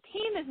enough that the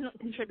team isn't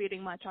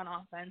contributing much on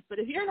offense, but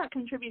if you're not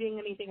contributing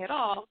anything at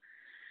all,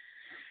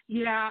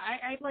 yeah,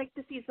 I'd like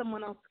to see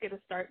someone else get a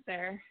start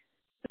there.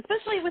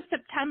 Especially with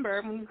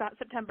September, when we've got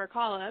September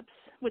call-ups,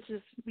 which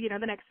is, the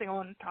next thing I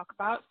want to talk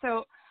about.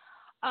 So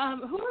who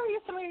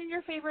are some of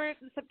your favorite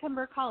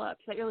September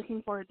call-ups that you're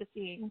looking forward to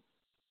seeing?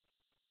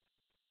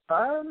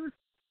 Well,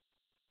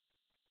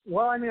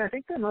 I mean, I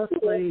think they're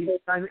mostly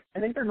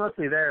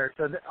there.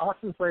 So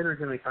Austin Slater's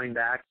going to be coming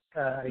back.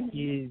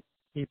 He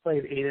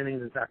played 8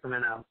 innings in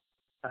Sacramento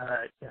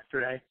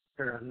yesterday,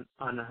 or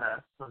on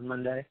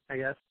Monday, I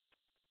guess.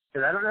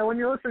 Because I don't know when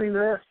you're listening to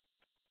this.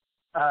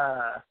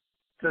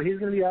 So he's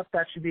going to be up.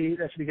 That should be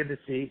good to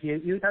see.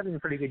 He was having a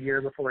pretty good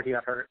year before he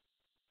got hurt.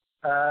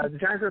 The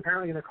Giants are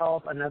apparently going to call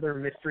up another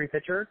mystery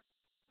pitcher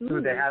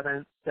who they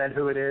haven't said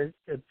who it is.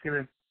 I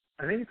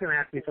think it's going to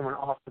have to be someone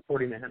off the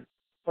 40-man,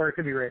 or it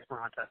could be Reyes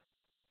Maranta.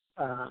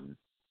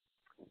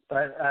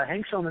 But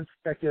Hank Schulman's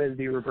speculated to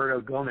be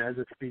Roberto Gomez,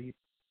 which would be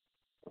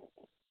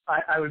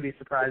I would be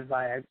surprised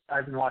by.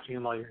 I've been watching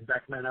him all year in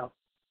Sacramento.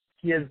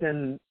 He's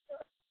been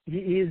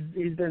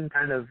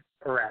kind of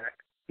erratic.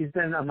 He's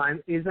been a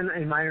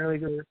minor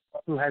leaguer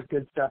who has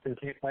good stuff and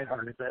can't quite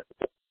harness it.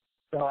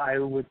 So I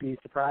would be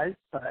surprised,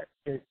 but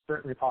it's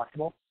certainly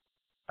possible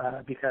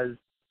because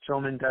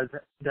Shulman does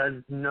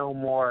know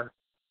more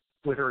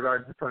with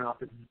regard to the front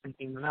office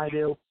thinking than I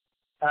do.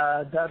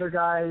 The other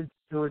guys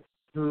who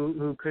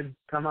could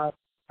come up,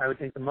 I would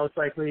think the most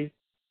likely,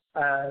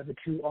 the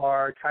two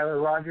are Tyler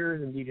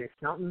Rogers and DJ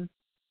Snelton.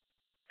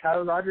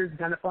 Tyler Rogers is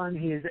kind of fun.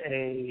 He's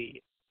a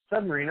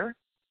submariner.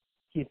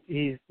 He's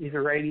a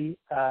righty.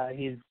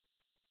 He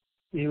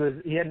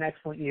had an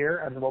excellent year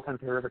as a bullpen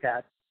for the River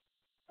Cats.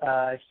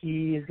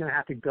 He's going to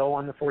have to go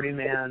on the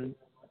 40-man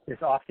this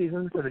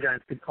offseason, so the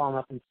Giants could call him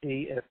up and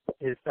see if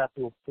his stuff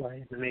will play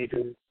in the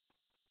majors.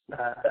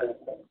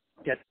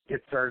 Get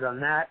started on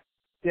that.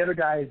 The other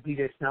guy is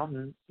DJ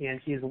Snelton, and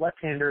he's a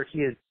left-hander. He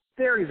is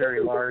very,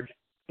 very large.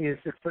 He is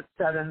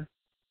 6'7".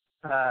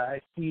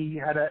 He's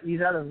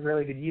had a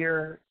really good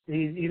year.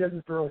 He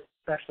doesn't throw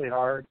especially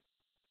hard,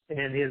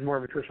 and he has more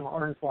of a traditional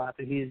arm slot,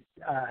 but he's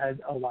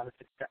had a lot of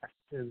success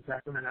in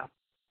Sacramento.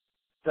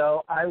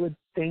 So I would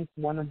think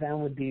one of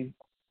them would be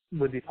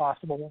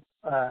possible.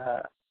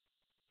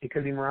 It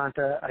could be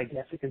Maranta. I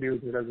guess it could be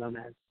Roberto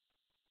Gomez.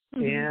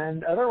 Mm-hmm.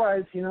 And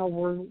otherwise,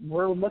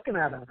 we're looking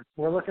at him.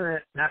 We're looking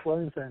at Matt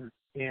Williamson,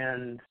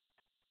 and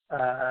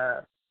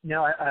I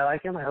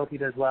like him. I hope he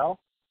does well.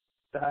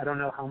 I don't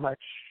know how much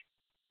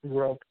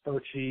rope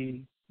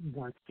Bochy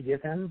wants to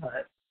give him,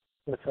 but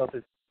let's hope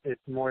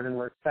it's more than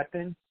we're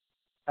expecting.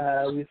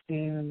 We've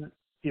seen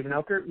Stephen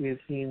Okert. We've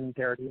seen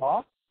Derek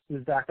Law,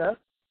 who's back up.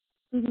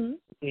 Mm-hmm.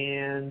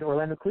 And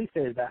Orlando Cleese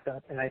is back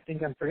up. And I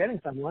think I'm forgetting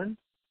someone,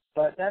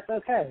 but that's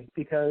okay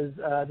because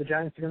the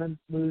Giants are going to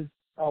lose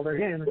all their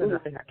games and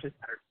nothing actually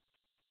matters.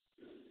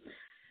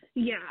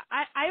 Yeah,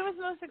 I was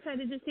most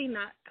excited to see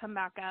Matt come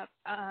back up.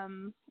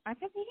 I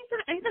think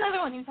he's another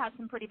one who's had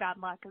some pretty bad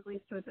luck, at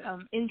least with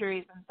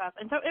injuries and stuff.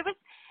 And so it was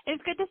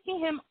good to see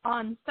him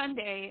on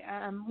Sunday.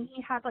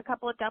 He had a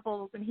couple of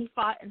doubles, and he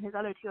fought in his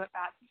other two at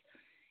bats.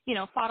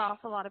 Fought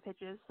off a lot of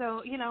pitches.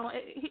 So, it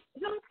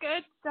was good.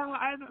 good. So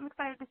I'm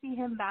excited to see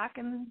him back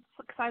and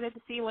excited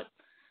to see what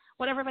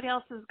everybody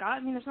else has got. I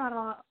mean, there's not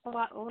a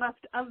lot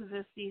left of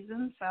this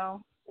season,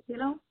 so,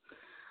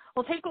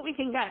 we'll take what we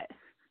can get.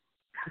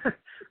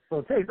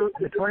 We'll take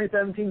the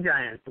 2017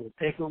 Giants. We'll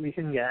take what we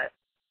can get.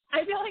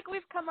 I feel like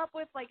we've come up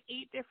with like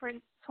 8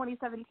 different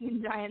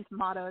 2017 Giants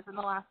mottos in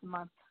the last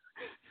month.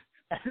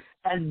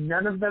 And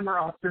none of them are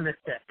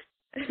optimistic.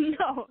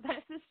 No,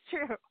 this is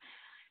true.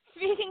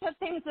 Speaking of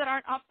things that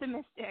aren't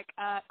optimistic,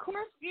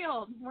 Coors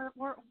Field,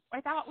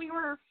 I thought we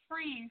were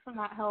free from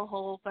that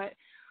hellhole, but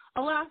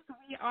alas,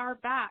 we are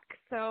back.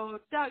 So,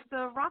 Doug,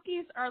 the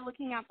Rockies are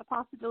looking at the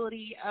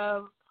possibility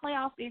of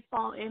playoff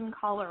baseball in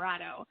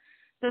Colorado.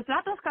 Does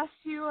that disgust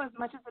you as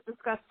much as it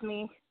disgusts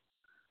me?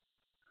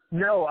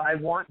 No, I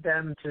want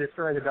them to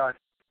destroy the Dodgers.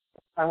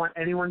 I want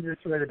anyone to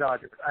destroy the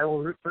Dodgers. I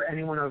will root for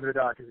anyone over the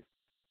Dodgers.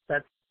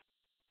 That's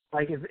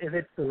like if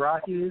it's the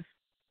Rockies,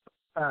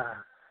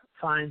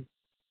 fine.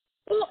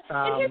 Well,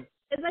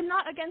 I'm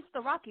not against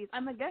the Rockies.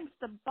 I'm against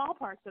the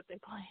ballpark that they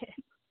play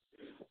in.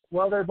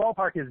 Well, their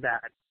ballpark is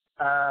bad.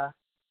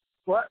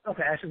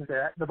 Okay, I shouldn't say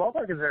that. The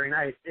ballpark is very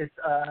nice. It's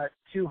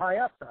too high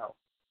up, though.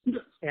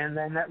 And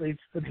then that leads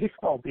to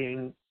baseball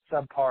being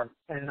subpar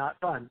and not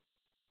fun.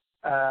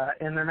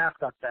 And their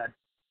mascot's bad.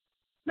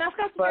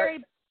 Mascot's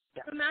very...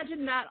 Yeah.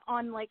 Imagine that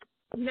on, like,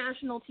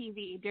 national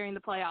TV during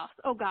the playoffs.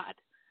 Oh, God.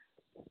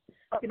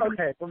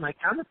 Okay, but my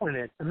counterpoint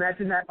is,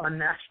 imagine that on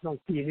national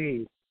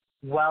TV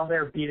while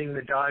they're beating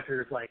the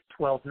Dodgers, like,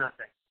 12-0.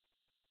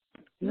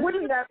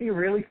 Wouldn't that be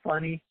really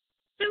funny?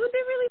 It would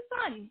be really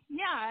fun.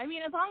 Yeah, I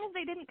mean, as long as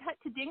they didn't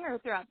cut to dinger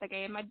throughout the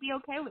game, I'd be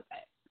okay with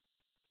it.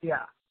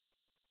 Yeah.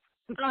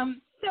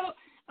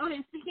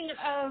 Speaking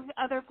of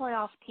other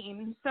playoff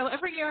teams, so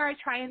every year I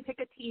try and pick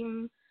a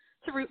team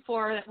to root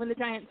for when the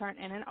Giants aren't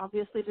in it.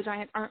 Obviously, the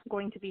Giants aren't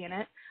going to be in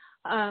it.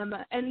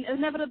 And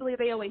inevitably,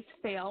 they always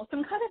fail. So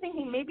I'm kind of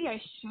thinking maybe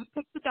I should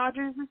pick the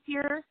Dodgers this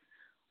year,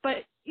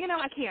 but,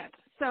 I can't.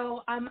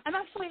 So I'm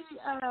actually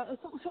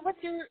so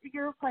what's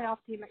your playoff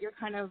team that you're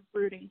kind of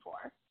rooting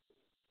for?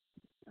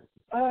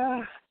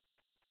 I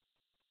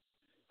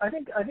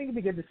think it'd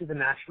be good to see the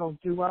Nationals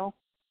do well.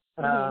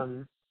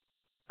 Mm-hmm.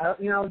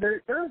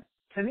 They're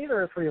to me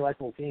they're a pretty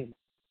likable team.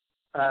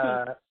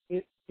 The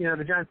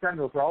Giants got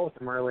into a brawl with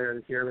them earlier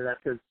this year, but that's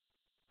because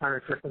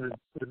Hunter Griffin was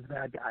a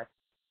bad guy.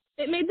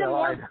 It made them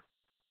more.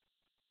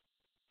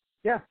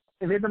 Yeah,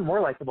 it made them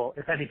more likable,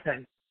 if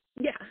anything.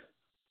 Yeah,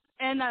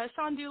 and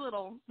Sean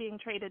Doolittle being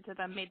traded to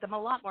them made them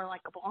a lot more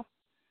likable.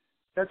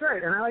 That's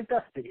right, and I like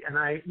Dusty, and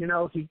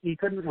he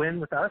couldn't win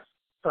with us,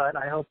 but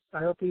I hope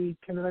he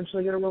can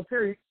eventually get a World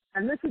Series,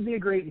 and this would be a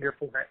great year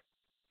for it.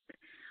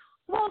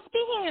 Well,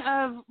 speaking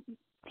of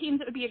teams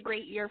that would be a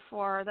great year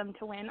for them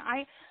to win,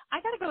 I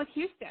got to go with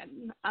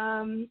Houston.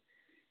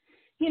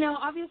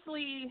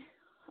 Obviously,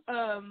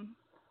 a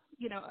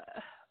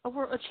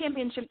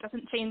championship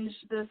doesn't change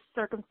the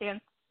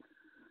circumstance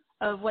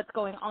of what's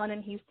going on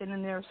in Houston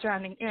and their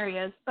surrounding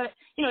areas, but,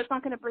 it's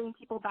not going to bring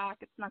people back.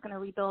 It's not going to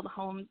rebuild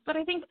homes. But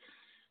I think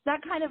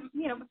that kind of,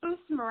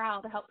 boosts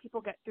morale to help people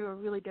get through a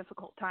really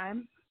difficult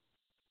time.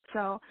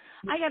 So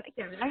I got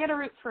to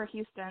root for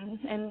Houston.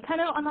 And kind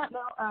of on that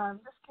note,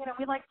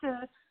 we'd like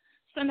to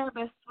send our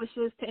best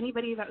wishes to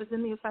anybody that was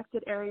in the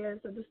affected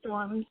areas of the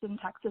storms in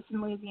Texas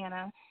and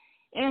Louisiana,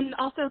 and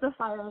also the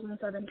fires in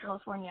Southern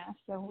California.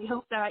 So we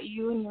hope that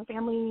you and your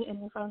family and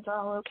your friends are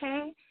all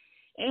okay.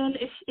 And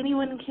if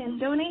anyone can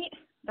donate,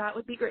 that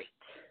would be great.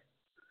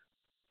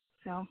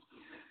 So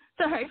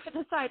sorry for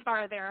the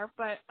sidebar there,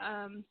 but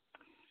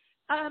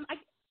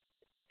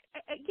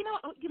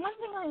one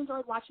thing I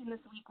enjoyed watching this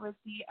week was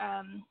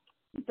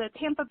the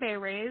Tampa Bay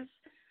Rays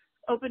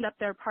opened up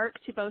their park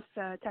to both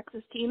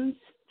Texas teams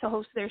to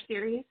host their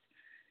series,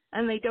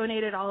 and they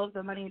donated all of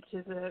the money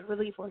to the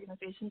relief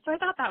organization. So I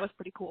thought that was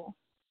pretty cool.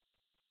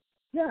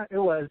 Yeah, it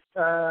was.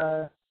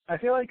 I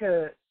feel like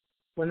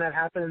when that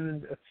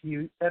happened a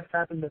few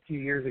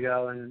years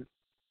ago, and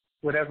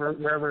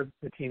wherever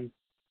the team,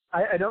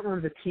 I don't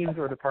remember the teams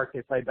or the park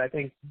they played, but I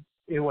think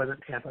it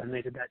wasn't Tampa, and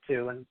they did that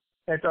too. And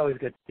it's always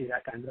good to see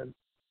that kind of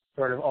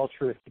sort of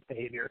altruistic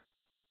behavior.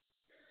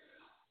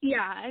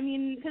 Yeah, I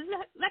mean, because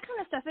that kind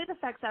of stuff, it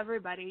affects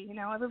everybody.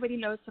 Everybody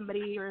knows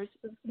somebody, or,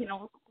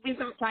 we've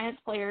got Giants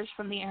players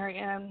from the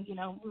area, and, we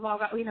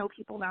know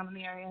people down in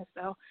the area.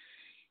 So,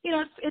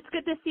 it's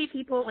good to see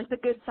people, like the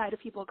good side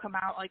of people come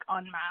out, like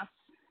en masse,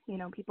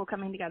 people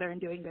coming together and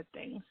doing good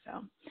things.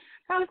 So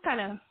that was kind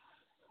of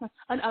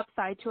an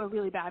upside to a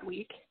really bad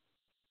week.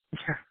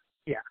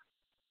 Yeah.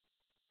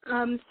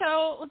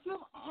 So let's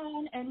move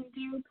on and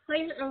do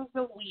player of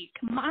the week.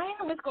 Mine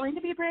was going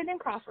to be Brandon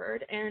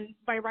Crawford, and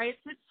by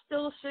rights it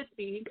still should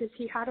be because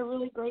he had a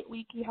really great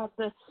week. He had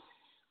the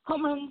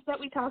home runs that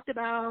we talked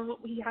about.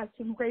 He had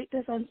some great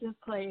defensive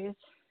plays.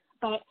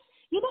 But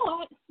you know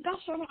what?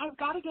 Gosh darn it, I've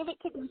got to give it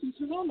to Gorky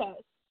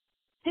Hernandez.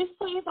 His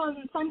plays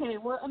on Sunday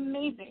were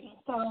amazing.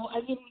 So, I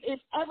mean, if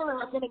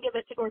ever I'm going to give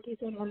it to Gorky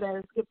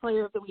Hernandez, good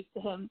player of the week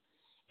to him,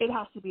 it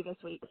has to be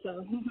this week.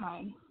 So he's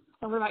mine.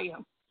 So what about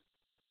you?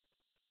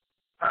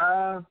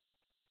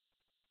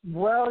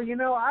 Well,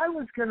 I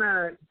was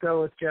gonna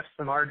go with Jeff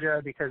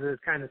Samardzija because it was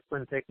kind of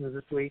slim pickings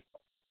this week,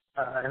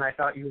 and I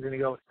thought you were gonna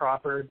go with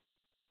Crawford.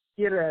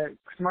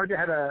 Samardzija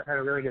had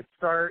a really good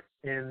start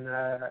in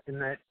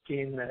that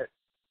game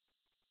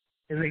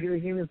in the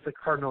game against the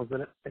Cardinals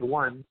that it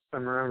won, if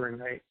I'm remembering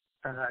right.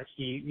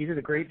 He did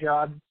a great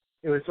job.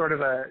 It was sort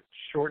of a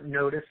short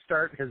notice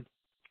start because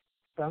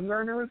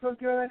Bumgarner was supposed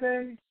to go that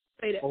day.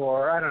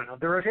 Or, I don't know.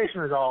 The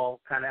rotation was all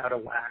kind of out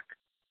of whack.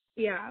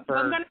 Yeah.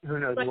 For who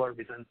knows what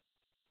reason.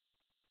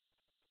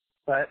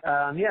 But,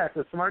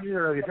 so Samardzija did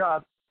a really good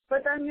job.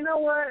 But then, you know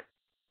what?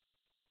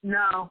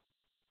 No.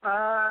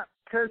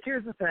 Because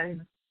here's the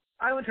thing.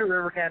 I went to a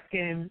Rivercats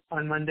game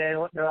on Monday,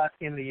 their last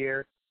game of the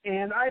year,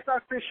 and I saw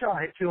Chris Shaw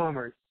hit 2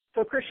 homers.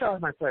 So Chris Shaw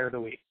is my player of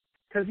the week.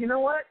 Because you know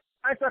what?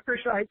 I saw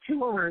Chris Shaw hit 2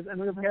 homers, and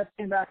the Rivercats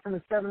came back from a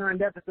 7-run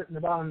deficit in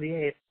the bottom of the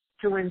 8th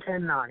to win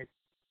 10-9.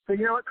 So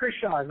you know what? Chris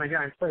Shaw is my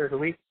Giants player of the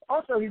week.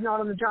 Also, he's not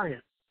on the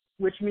Giants,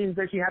 which means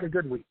that he had a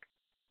good week.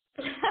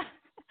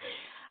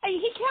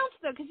 He counts,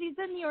 though, because he's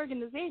in the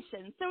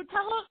organization. So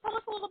tell us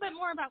a little bit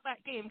more about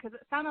that game, because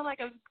it sounded like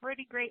a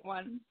pretty great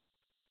one.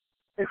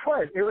 It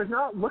was. It was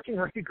not looking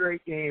like a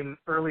great game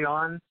early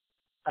on.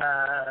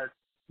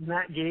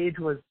 Matt Gage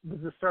was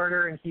the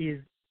starter, and he's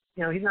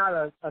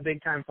not a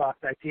big-time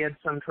prospect. He had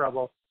some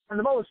trouble. And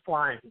the ball was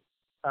flying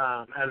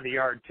out of the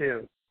yard,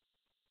 too.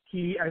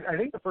 I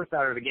think the first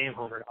batter of the game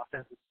homered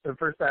offense. The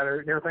first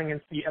batter, they were playing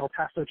against the El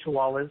Paso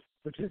Chihuahuas,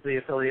 which is the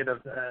affiliate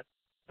of the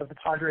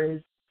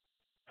Padres.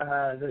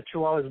 The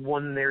Chihuahuas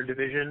won their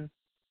division,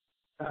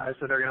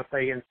 so they're going to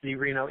play against the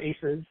Reno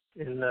Aces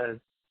in the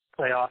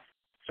playoffs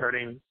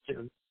starting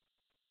soon.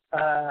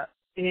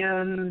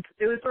 And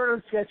it was sort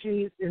of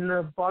sketchy in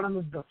the bottom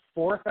of the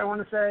 4th, I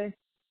want to say.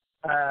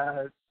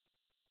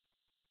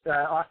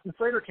 Austin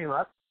Slater came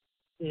up,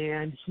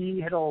 and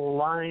he hit a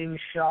line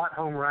shot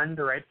home run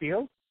to right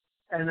field.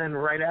 And then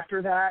right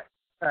after that,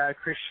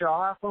 Chris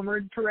Shaw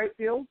homered to right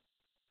field,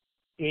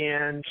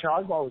 and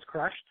Shaw's ball was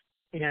crushed,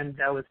 and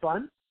that was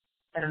fun.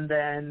 And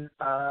then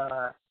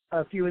a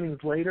few innings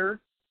later,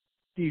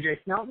 DJ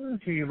Snelton,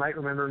 who you might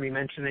remember me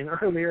mentioning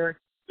earlier,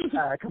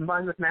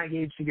 combined with Matt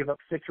Gage to give up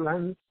 6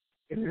 runs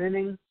in an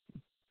inning.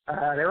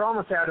 They were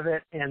almost out of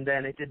it, and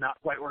then it did not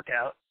quite work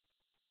out.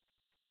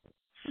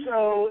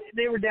 So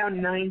they were down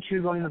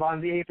 9-2 going to the bottom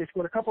of the 8th. They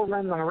scored a couple of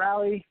runs on a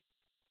rally.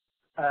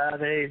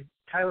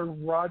 Tyler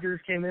Rogers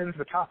came in for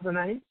the top of the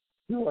 9th,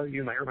 who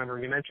you might remember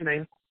me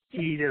mentioning.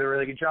 He did a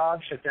really good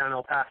job, shut down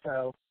El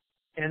Paso.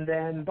 And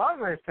then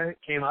bottom of the 10th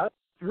came up.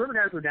 The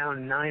Rivercats were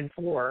down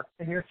 9-4,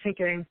 and you're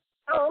thinking,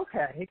 oh,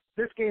 okay,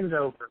 this game's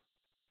over.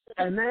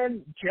 And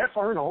then Jeff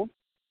Arnold,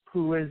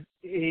 who is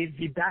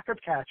the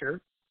backup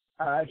catcher,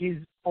 he's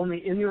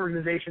only in the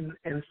organization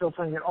and still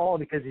playing at all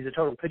because he's a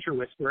total pitcher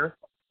whisperer.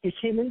 He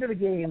came into the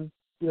game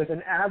with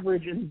an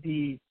average in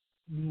the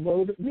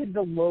mid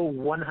to low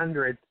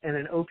 100s and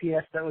an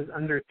OPS that was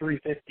under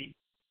 350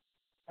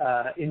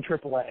 in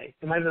AAA.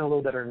 It might have been a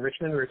little better in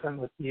Richmond or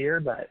something with the year,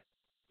 but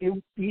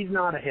he's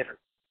not a hitter.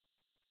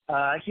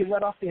 He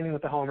led off the inning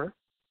with a homer.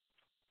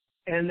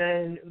 And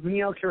then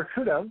Miguel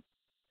Kirakudo,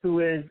 who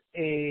is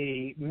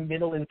a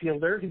middle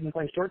infielder, who's been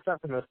playing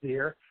shortstop for most of the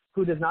year,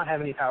 who does not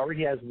have any power.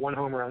 He has 1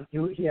 home run.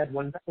 He had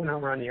one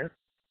home run here,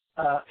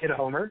 hit a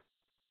homer.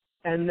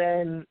 And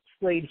then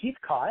Slade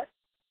Heathcott,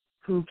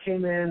 who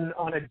came in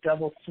on the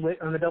double switch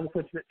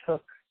that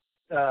took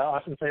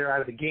Austin Slater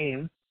out of the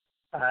game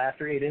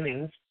after 8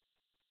 innings,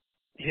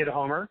 hit a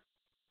homer.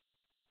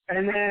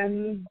 And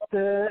then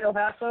the El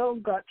Paso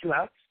got 2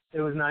 outs.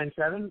 It was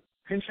 9-7.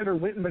 Pinch hitter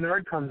Wynton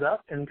Bernard comes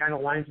up and kind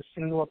of lines a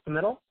single up the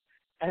middle.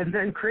 And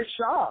then Chris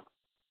Shaw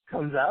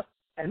comes up.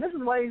 And this is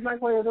why he's my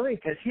player of the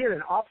week, because he had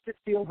an opposite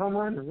field home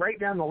run right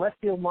down the left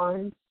field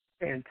line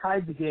and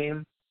tied the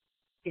game.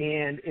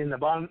 And in the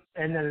bottom,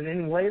 and then an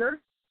inning later,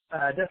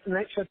 Dustin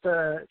Knight shut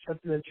the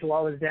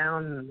Chihuahuas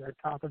down in the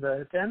top of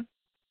the 10th,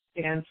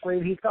 and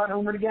Slade Heathcott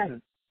homered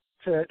again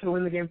to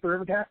win the game for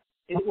Rivercats.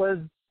 It was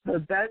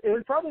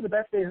probably the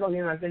best baseball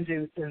game I've been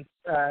to since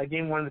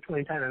Game 1 of the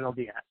 2010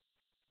 NLDS,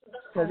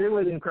 because it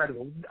was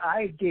incredible.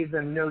 I gave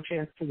them no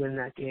chance to win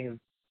that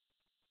game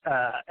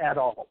at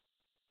all,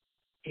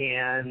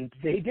 and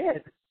they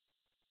did.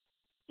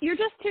 You're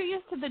just too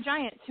used to the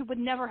Giants, who would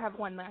never have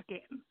won that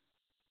game.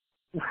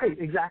 Right,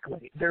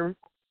 exactly. And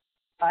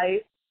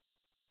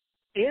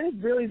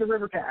really the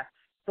Rivercats.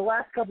 The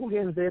last couple of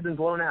games they had been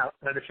blown out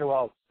by the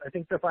Chihuahuas. I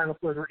think the final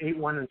scores were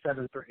 8-1 and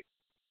 7-3.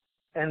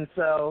 And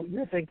so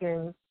you're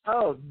thinking,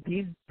 oh,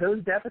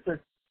 those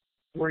deficits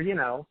were,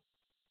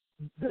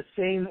 the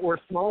same or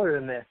smaller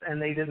than this,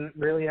 and they didn't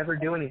really ever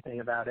do anything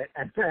about it.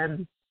 And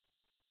then,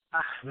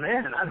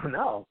 man, I don't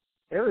know.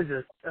 It was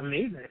just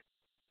amazing.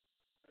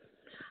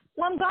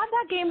 Well, I'm glad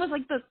that game was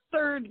like the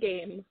 3rd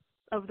game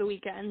of the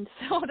weekend.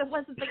 So it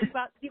wasn't like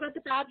you got the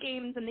bad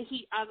games and the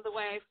heat out of the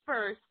way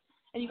first,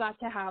 and you got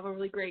to have a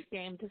really great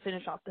game to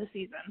finish off the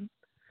season.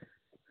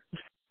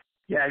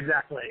 Yeah,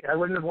 exactly. I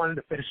wouldn't have wanted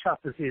to finish off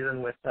the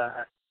season with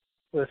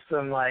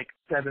some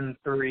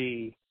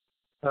 7-3.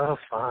 Oh,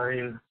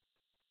 fine.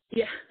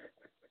 Yeah.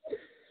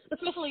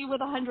 especially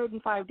with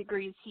 105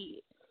 degrees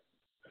heat.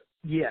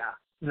 Yeah.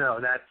 No,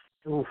 that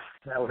would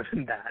have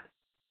been bad.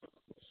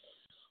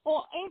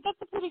 Well, I think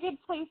that's a pretty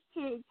good place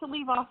to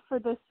leave off for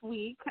this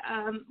week.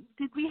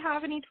 Did we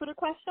have any Twitter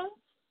questions?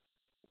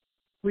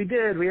 We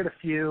did. We had a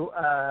few.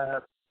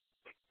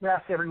 We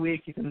ask every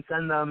week. You can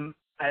send them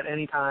at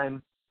any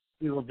time.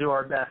 We will do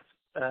our best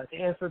to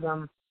answer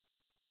them.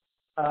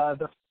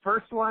 The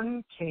first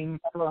one came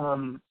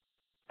from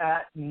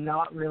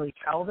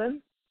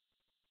 @NotReallyCalvin.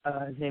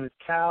 His name is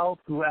Cal,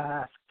 who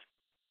asked,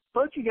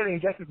 Bochy getting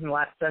ejected from the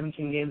last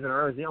 17 games in a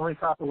row is the only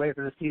proper way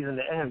for the season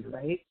to end,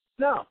 right?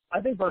 No,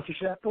 I think Bochy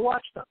should have to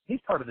watch them. He's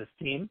part of this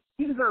team.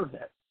 He deserves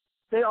it.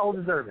 They all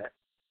deserve it.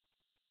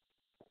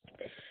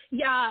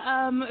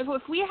 Yeah,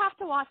 if we have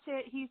to watch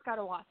it, he's got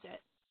to watch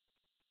it.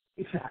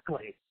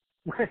 Exactly.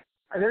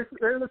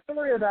 There's a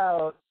story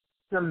about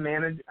some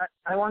manager.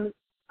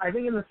 I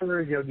think in the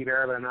story of Yogi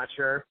Berra, but I'm not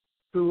sure,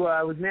 who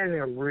was managing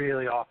a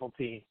really awful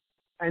team.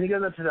 And he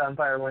goes up to the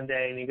umpire one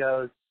day and he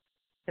goes,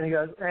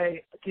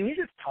 hey, can you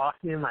just toss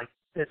me in like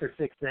 5th or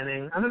 6th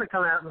inning? I'm going to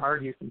come out and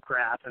argue some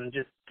crap, and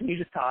can you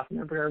just toss me?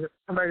 Umpire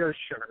goes,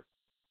 sure.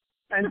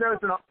 And so it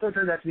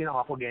turns out to be an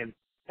awful game.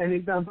 And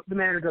the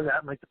manager goes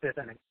out in like the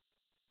 5th inning.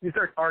 He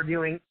starts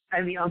arguing,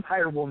 and the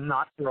umpire will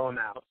not throw him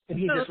out. And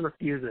he just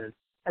refuses.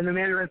 And the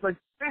manager is like,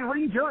 man, what are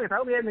you doing? I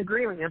thought we had an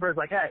agreement. The umpire's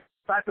like, hey,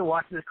 if I have to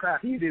watch this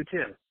crap, you do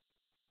too.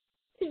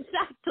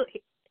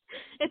 Exactly.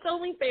 It's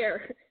only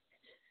fair.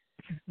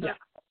 Yeah.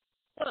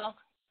 Well,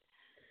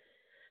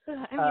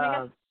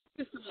 I guess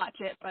just to watch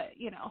it, but,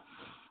 Yeah.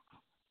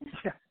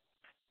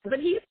 But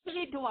he's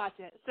paid to watch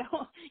it,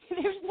 so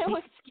there's no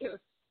excuse.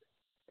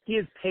 He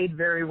is paid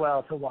very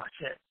well to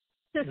watch it.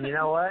 And you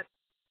know what?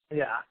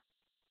 Yeah.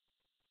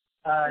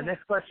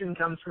 Next question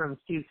comes from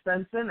Steve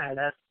Svensson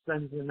at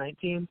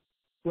SSvensson19,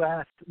 who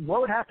asked,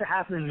 what would have to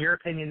happen, in your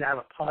opinion, to have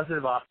a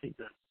positive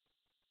offseason?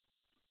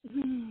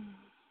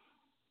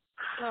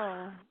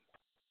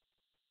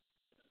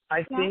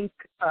 I think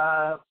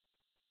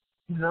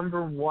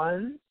number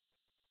one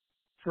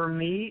for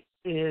me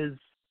is,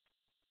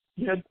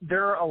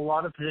 there are a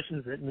lot of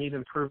positions that need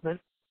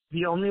improvement.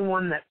 The only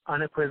one that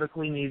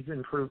unequivocally needs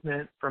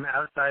improvement from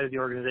outside of the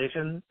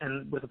organization,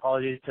 and with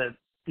apologies to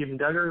Steven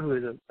Duggar, who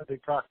is a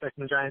big prospect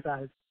in the Giants'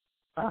 eyes,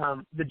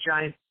 the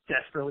Giants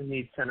desperately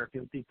need center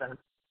field defense.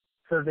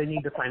 So they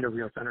need to find a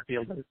real center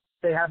fielder.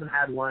 They haven't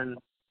had one.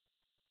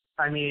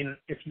 I mean,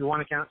 if you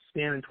want to count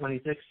Span in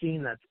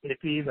 2016, that's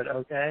iffy, but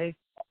okay.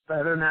 But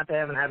other than that, they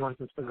haven't had one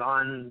since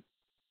Pagan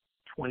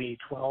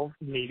 2012,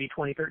 maybe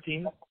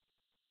 2013.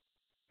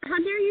 How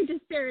dare you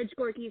disparage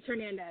Gorky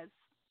Hernandez?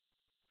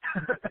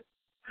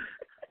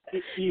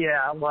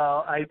 Yeah,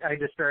 well, I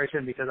disparaged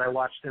him because I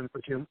watched him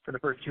for the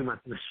first 2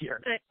 months of this year.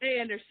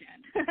 I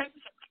understand.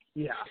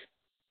 Yeah.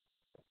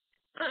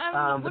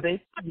 But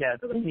they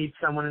need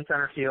someone in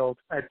center field.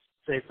 I'd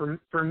say from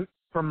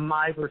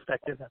my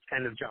perspective, that's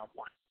kind of job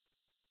one.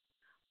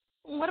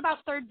 What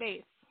about third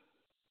base?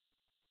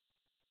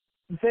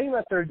 The thing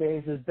about third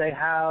base is they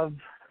have,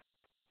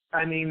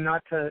 I mean,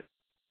 not that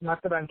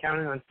I'm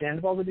counting on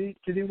Sandoval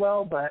to do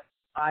well, but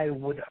I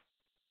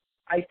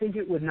think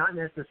it would not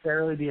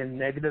necessarily be a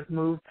negative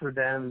move for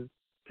them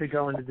to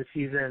go into the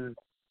season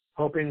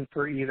hoping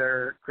for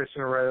either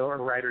Christian Arroyo or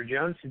Ryder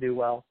Jones to do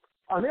well.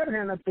 On the other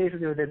hand, that's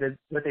basically what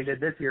they did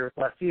this year with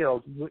left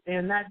field,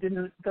 and that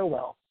didn't go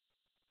well.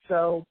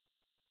 So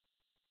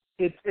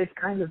it's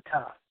kind of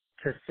tough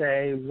to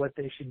say what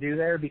they should do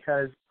there,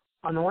 because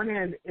on the one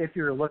hand, if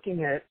you're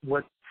looking at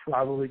what's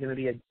probably going to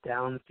be a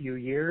down few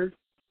years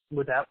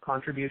without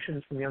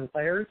contributions from young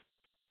players,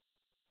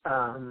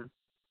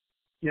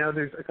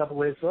 there's a couple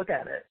ways to look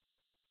at it.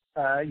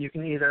 You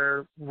can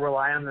either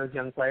rely on those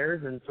young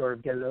players and sort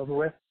of get it over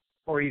with,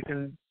 or you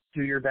can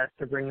do your best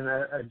to bring in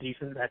a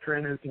decent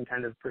veteran who can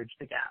kind of bridge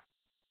the gap.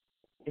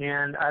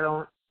 And I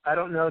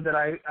don't know that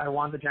I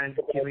want the Giants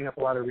giving up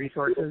a lot of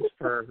resources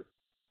for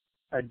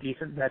a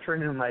decent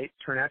veteran who might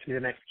turn out to be the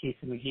next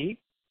Casey McGee.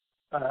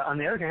 On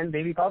the other hand,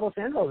 maybe Pablo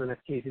Sandoval is the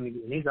next Casey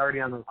McGee, and he's already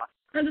on the roster.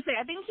 I was going to say,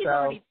 I think he's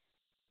already.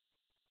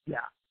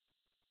 Yeah.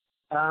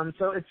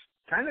 So it's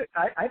kind of,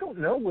 I don't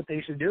know what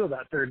they should do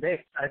about third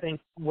base. I think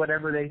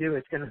whatever they do,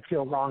 it's going to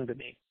feel wrong to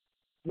me,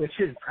 which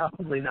is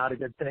probably not a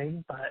good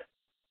thing, but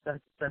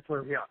that's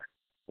where we are.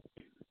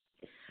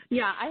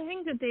 Yeah, I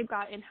think that they've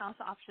got in-house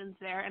options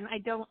there, and I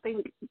don't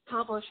think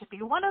Pablo should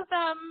be one of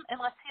them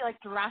unless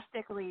he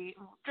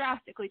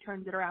drastically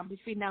turns it around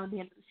between now and the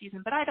end of the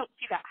season. But I don't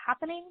see that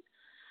happening.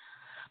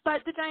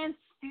 But the Giants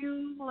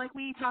do, like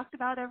we talked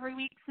about every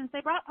week since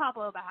they brought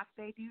Pablo back,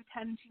 they do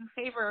tend to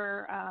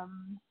favor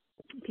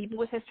people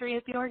with history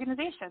at the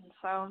organization.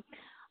 So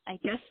I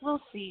guess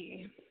we'll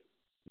see.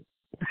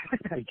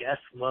 I guess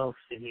we'll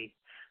see.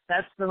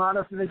 That's the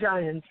motto for the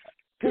Giants.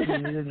 We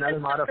need another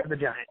motto for the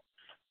Giants.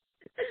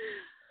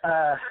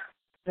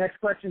 Next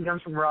question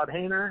comes from Rob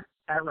Hayner,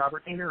 at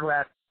Robert Hayner, who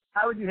asks,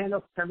 how would you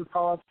handle September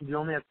call-ups? Did you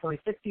only have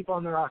 26 people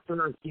on the roster,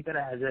 or keep it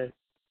as is?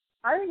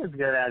 I think it's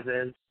good as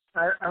is.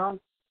 I don't,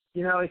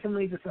 it can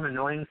lead to some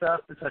annoying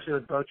stuff, especially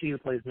with Bochy, who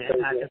plays man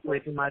matches way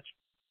too much.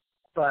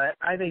 but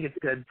I think it's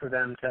good for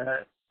them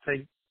to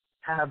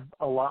have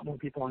a lot more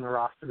people on the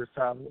roster,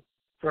 so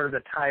sort of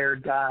the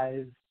tired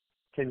guys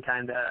can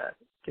kind of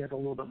get a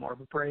little bit more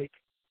of a break,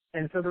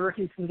 and so the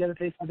rookies can get a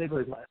taste of big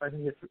league life. I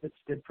think it's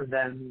good for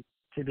them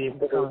to be able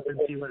to come up and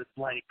see what it's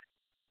like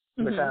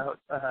without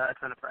a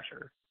ton of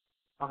pressure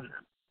on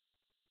them.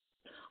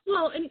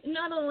 Well, and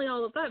not only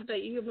all of that, but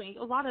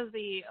a lot of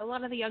the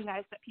young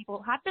guys that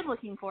people have been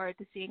looking forward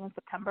to seeing in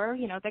September,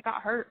 they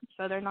got hurt,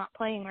 so they're not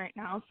playing right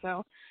now.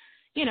 So,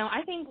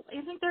 I think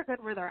they're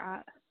good where they're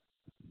at.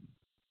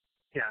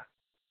 Yeah.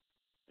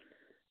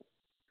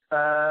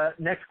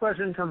 Next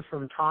question comes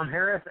from Tom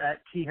Harris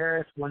at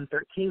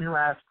THarris113, who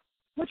asks,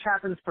 which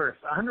happens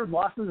first, 100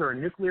 losses or a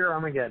nuclear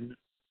Armageddon?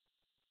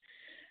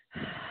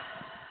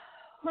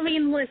 I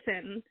mean,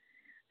 listen,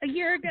 a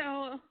year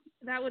ago,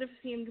 that would have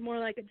seemed more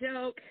like a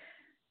joke.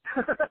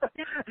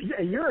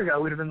 A year ago,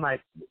 it would have been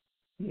like,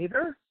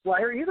 neither?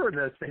 Why are either of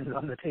those things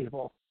on the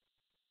table?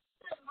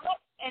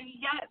 And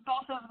yet,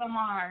 both of them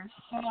are.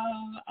 So,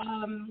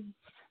 I'm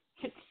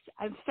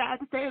sad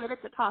to say that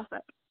it's a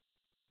toss-up.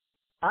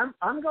 I'm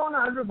going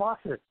 100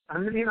 losses. I'm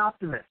going to be an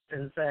optimist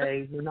and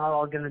say we're not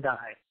all going to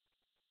die.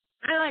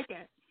 I like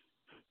it.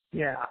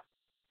 Yeah.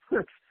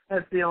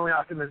 That's the only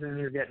optimism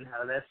you're getting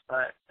out of this,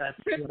 but that's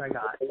what I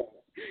got.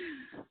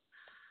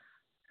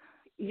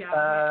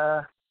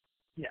 Yeah.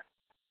 Yeah.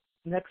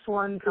 Next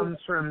one comes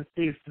from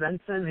Steve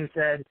Svensson, who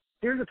said,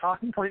 here's a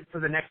talking point for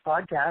the next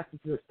podcast if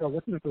you're still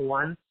looking for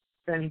one.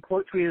 Then he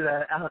quote tweeted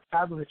an Alex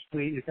Pavlovich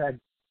tweet. He said,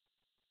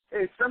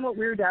 it's somewhat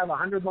weird to have a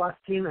 100-loss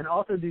team and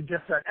also do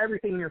just about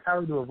everything in your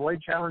power to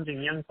avoid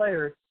challenging young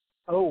players.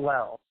 Oh,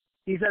 well.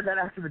 He said that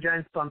after the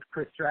Giants bumped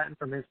Chris Stratton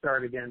from his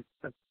start against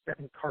the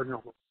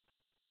Cardinals.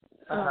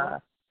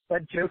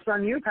 But joke's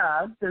on you,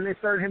 Pav. Then they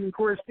started him in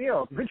Coors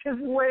Field, which is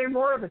way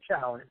more of a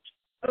challenge.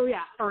 Oh,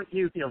 yeah. Aren't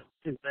you feel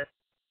stupid?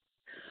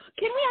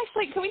 Can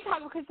we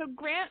talk, because so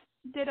Grant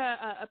did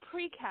a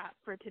pre-cap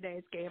for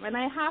today's game, and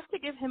I have to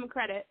give him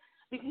credit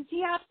because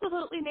he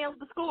absolutely nailed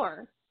the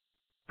score.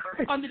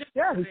 On the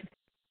yeah,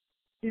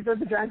 he said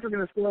the Giants were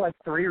going to score like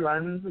 3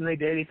 runs, and they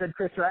did. He said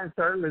Chris Stratton's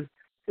start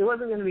it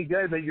wasn't going to be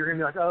good, but you're going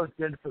to be like, oh, it's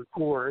good for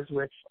Coors,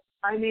 which,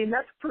 I mean,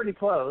 that's pretty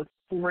close.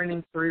 4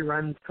 innings, 3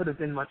 runs could have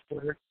been much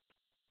better.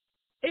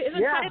 It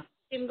was kind of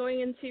him going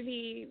into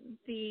the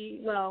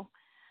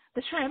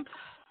shrimp.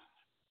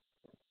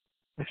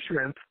 The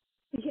shrimp.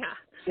 Yeah.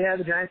 Yeah,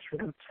 the Giants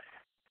shrimp.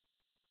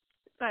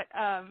 But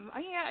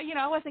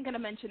I wasn't going to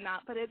mention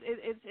that, but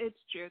it's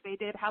true. They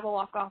did have a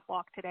walk-off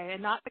walk today,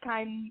 and not the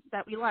kind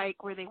that we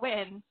like where they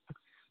win,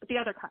 but the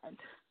other kind.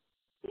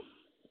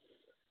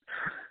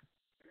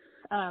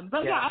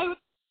 But yeah, I was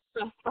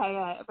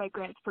impressed by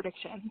Grant's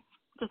prediction.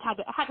 Just had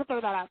to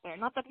throw that out there.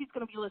 Not that he's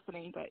going to be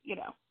listening, but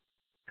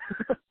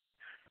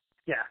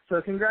Yeah,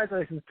 so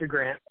congratulations to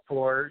Grant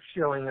for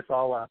showing us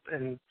all up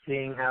and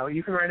seeing how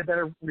you can write a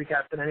better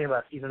recap than any of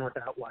us, even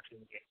without watching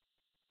the game.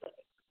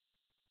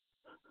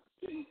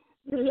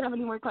 Do you have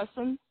any more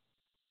questions?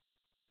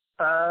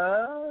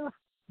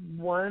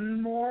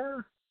 One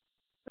more.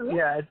 Okay.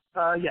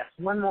 Yes,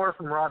 one more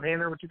from Rob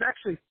Hanner, which is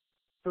actually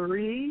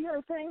 3,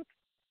 I think,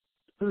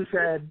 who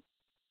said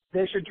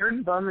they should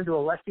turn Bum into a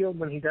left field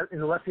when he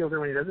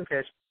doesn't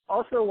pitch.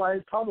 Also, why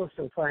is Pablo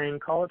still playing?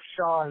 Call up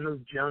Shaw and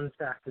move Jones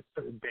back to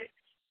third base.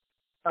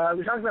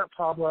 We talked about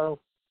Pablo.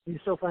 He's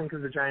still playing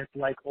because the Giants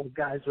like old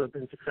guys who have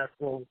been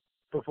successful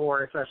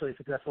before, especially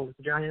successful with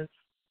the Giants.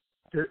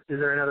 Is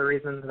there another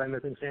reason that I'm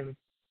missing, Sammy?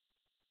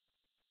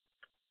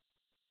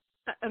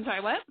 I'm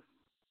sorry, what?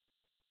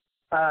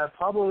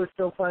 Pablo is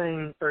still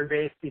playing third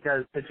base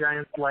because the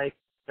Giants like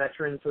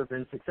veterans who have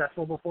been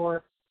successful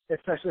before,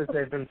 especially if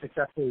they've been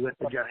successful with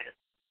the Giants.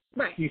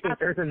 Right. Do you think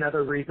there's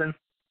another reason?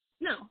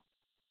 No.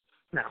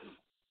 No.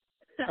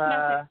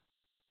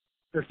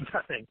 There's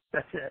nothing.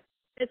 That's it.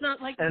 It's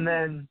not like and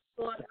then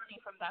a lot of money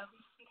from them.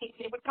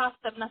 It would cost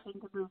them nothing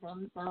to move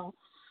him, so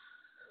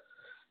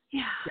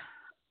yeah.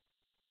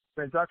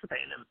 Red Sox are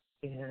paying him,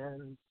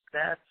 and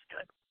that's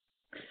good.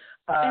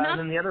 And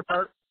then the other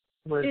part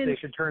was they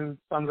should turn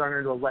Bumgarner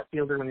into a left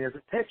fielder when he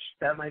doesn't pitch.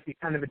 That might be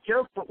kind of a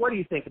joke, but what do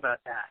you think about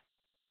that?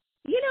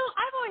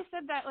 I've always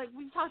said that, like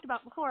we've talked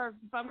about before,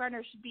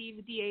 Bumgarner should be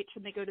the DH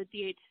when they go to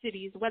DH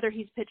cities, whether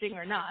he's pitching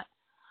or not.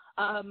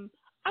 I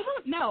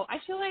don't know. I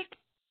feel like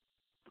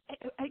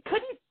it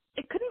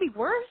couldn't be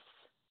worse.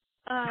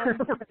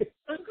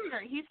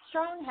 Bumgarner, he's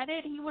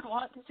strong-headed. He would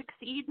want to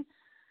succeed.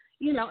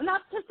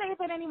 Not to say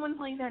that anyone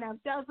playing there now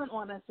doesn't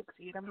want to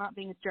succeed. I'm not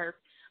being a jerk.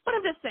 But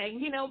I'm just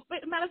saying,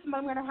 but Madison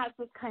Bumgarner has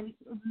this kind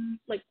of,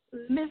 like,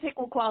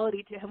 mythical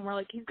quality to him where,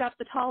 like, he's got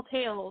the tall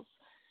tales.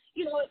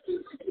 It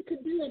seems like he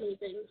could do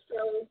anything.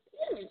 So,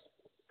 yeah,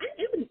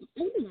 I wouldn't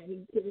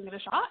mind giving it a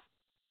shot.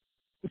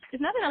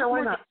 There's nothing else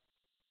why not?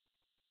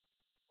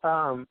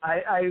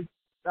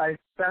 I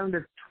found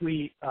a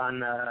tweet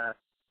on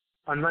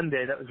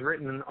Monday that was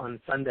written on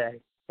Sunday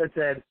that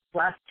said,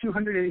 last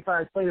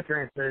 285 plate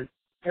appearances,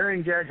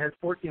 Aaron Judge has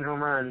 14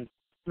 home runs.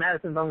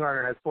 Madison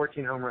Bumgarner has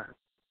 14 home runs.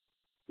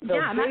 So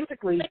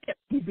basically,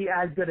 he'd be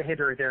as good a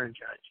hitter as Aaron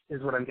Judge,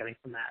 is what I'm getting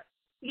from that.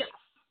 Yes.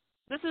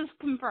 This is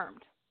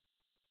confirmed.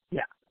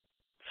 Yeah.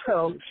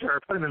 So, sure,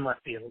 put him in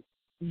left field.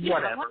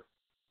 Whatever.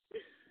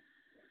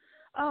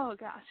 Oh,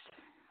 gosh.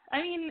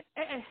 I mean,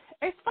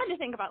 it's fun to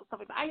think about stuff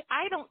like that.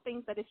 I don't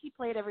think that if he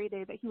played every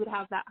day that he would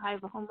have that high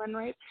of a home run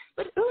rate.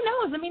 But who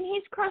knows? I mean,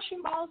 he's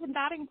crushing balls in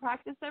batting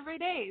practice every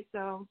day,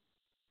 so.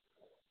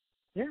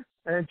 Yeah,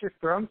 and just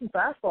throw him some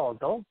fastballs.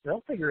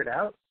 They'll figure it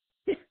out.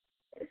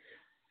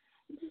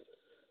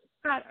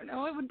 I don't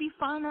know. It would be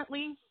fun at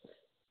least.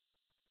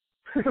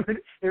 It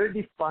would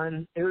be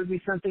fun. It would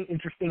be something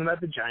interesting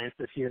about the Giants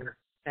this year,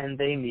 and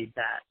they need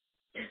that.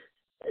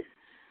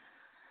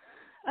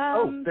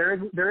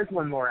 There is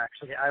one more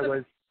actually.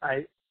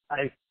 I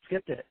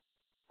skipped it.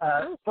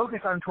 Focus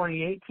on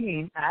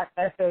 2018 at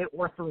FA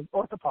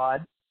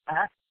Orthopod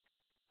asked,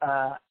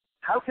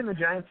 how can the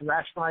Giants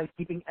rationalize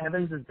keeping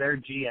Evans as their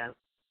GM?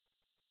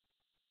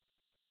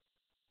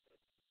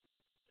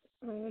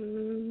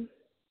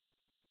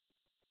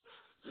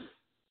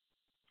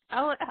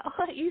 I'll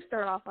let you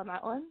start off on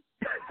that one.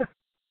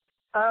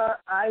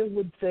 I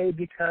would say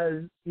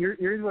because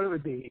here's what it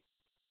would be.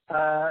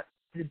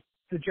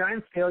 The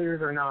Giants'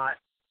 failures are not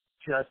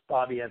just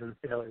Bobby Evans'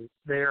 failures.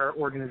 They are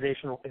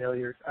organizational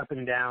failures up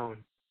and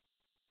down.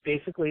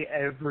 Basically,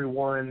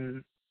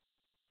 everyone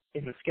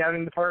in the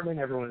scouting department,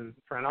 everyone in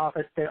the front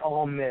office, they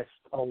all missed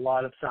a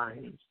lot of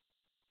signs.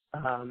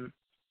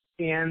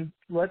 And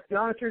let's be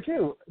honest here,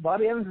 too.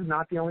 Bobby Evans is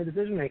not the only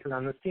decision maker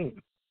on this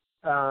team.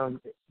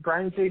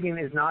 Brian Sabian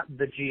is not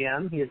the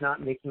GM. He is not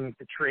making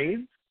the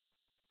trades.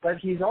 But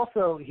he is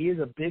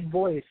a big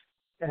voice,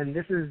 and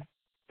this is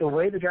the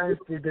way the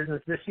Giants do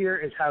business this year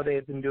is how they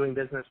have been doing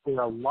business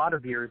for a lot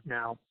of years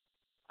now.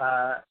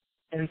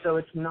 And so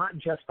it's not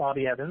just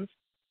Bobby Evans.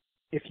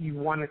 If you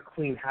want a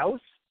clean house,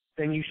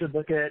 then you should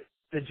look at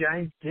the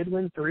Giants did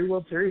win 3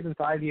 World Series in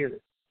 5 years.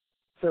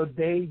 So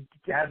they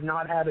have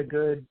not had a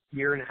good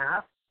year and a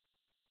half,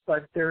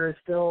 but there is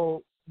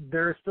still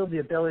the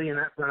ability in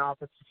that front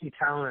office to see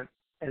talent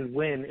and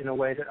win in a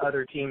way that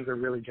other teams are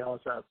really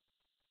jealous of.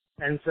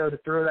 And so to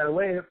throw that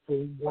away for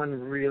one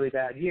really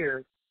bad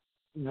year,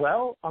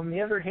 well, on the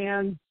other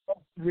hand,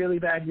 really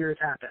bad years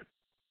happen.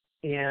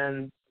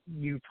 And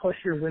you push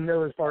your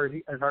window as hard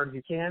as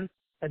you can,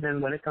 and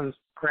then when it comes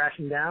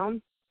crashing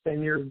down,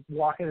 then you're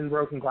walking in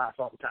broken glass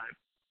all the time.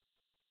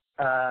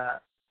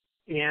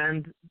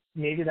 And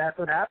maybe that's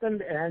what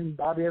happened, and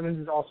Bobby Evans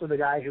is also the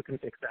guy who can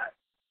fix that.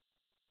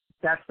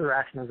 That's the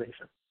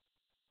rationalization.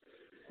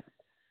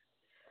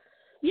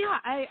 Yeah,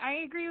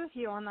 I agree with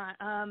you on that.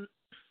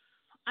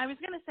 I was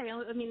going to say,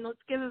 I mean, let's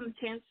give them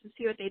a chance to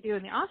see what they do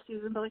in the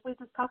offseason, but like we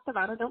just talked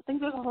about, I don't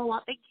think there's a whole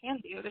lot they can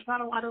do. There's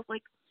not a lot of,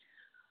 like,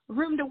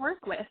 room to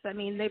work with. I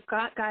mean, they've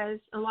got a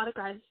lot of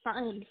guys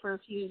signed for a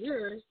few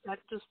years that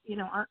just,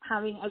 aren't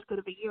having as good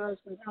of a year as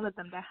we wanted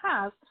them to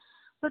have.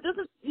 But it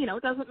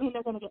doesn't mean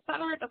they're going to get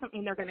better. It doesn't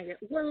mean they're going to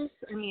get worse.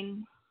 I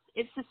mean,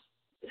 it's just,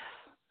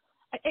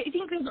 I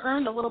think they've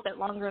earned a little bit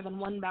longer than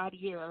one bad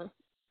year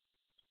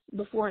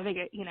before they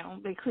get,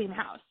 they clean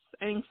house.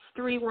 I think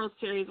 3 World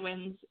Series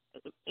wins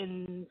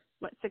in,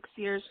 5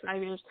 years. I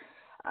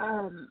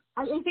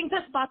think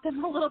that's bought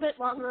them a little bit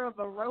longer of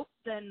a rope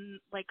than,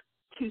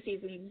 2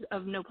 seasons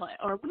of no play.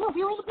 Or, no,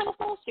 we were looking at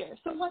last year,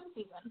 so 1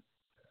 season.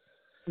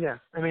 Yeah,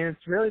 I mean,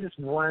 it's really just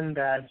one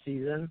bad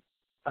season.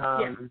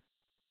 Yeah.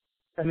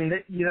 I mean,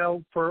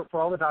 for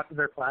all the talk of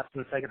their collapse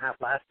in the second half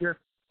last year,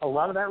 a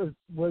lot of that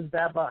was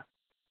bad luck.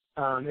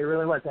 It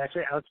really was. They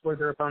actually outscored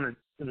their opponents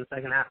in the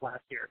second half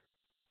last year.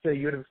 So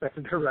you would have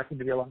expected their record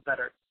to be a lot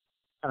better.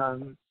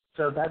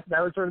 So that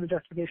was sort of the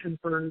justification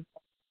for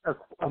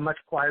a much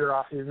quieter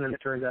offseason than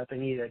it turns out they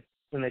needed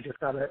when they just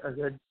got a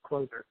good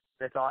closer,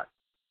 they thought.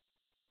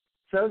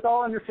 So it's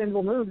all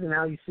understandable moves, and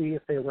now you see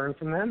if they learn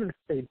from them.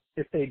 And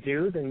if they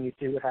do, then you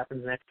see what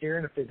happens next year.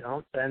 And if they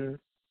don't, then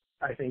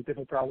I think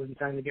it'll probably be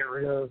time to get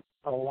rid of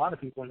a lot of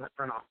people in that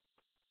front office.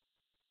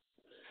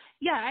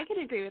 Yeah, I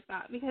could agree with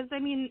that because, I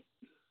mean,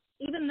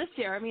 even this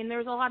year, I mean,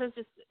 there's a lot of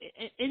just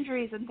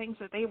injuries and things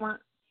that they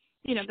weren't,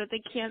 that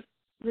they can't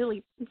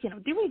really,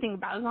 do anything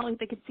about. It's not like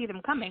they could see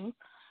them coming.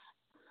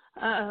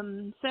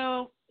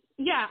 So,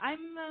 yeah, I'm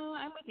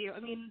with you. I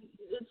mean,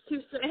 it's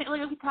too,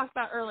 like we talked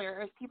about earlier,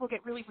 as people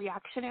get really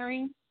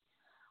reactionary,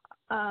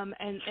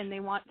 and they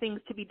want things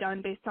to be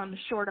done based on a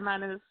short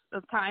amount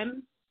of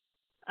time.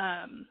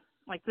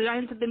 Like the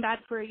Giants have been bad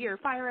for a year,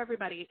 fire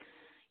everybody.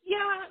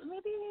 Yeah,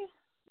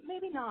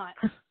 maybe not.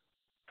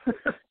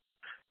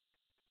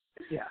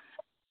 Yeah.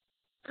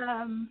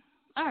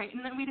 All right,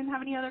 and then we didn't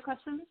have any other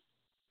questions?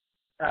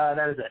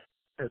 That is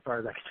it, as far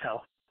as I can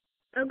tell.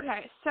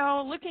 Okay,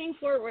 so looking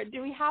forward,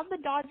 do we have the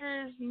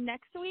Dodgers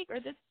next week, or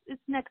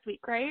it's next week,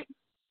 right?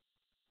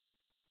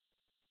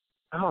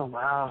 Oh,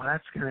 wow,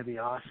 that's going to be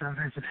awesome,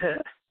 isn't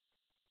it?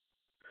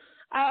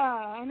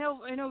 I know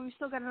we've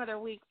still got another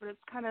week, but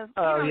it's kind of...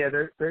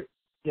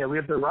 yeah, we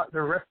have the rest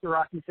of the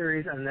Rocky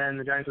series, and then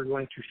the Giants are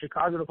going to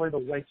Chicago to play the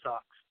White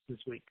Sox this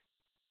week.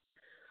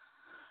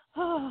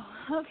 Oh,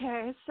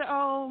 okay, so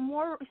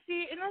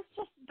and that's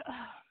just...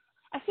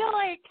 I feel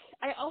like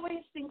I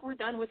always think we're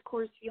done with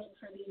Coors Field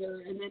for the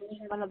year, and then we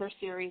have another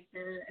series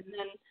there, and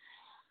then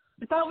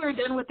I thought we were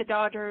done with the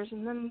Dodgers,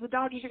 and then the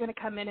Dodgers are going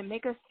to come in and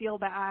make us feel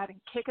bad and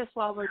kick us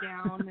while we're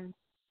down.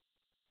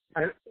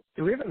 And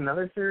do we have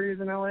another series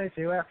in LA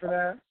too after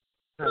that?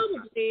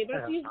 probably.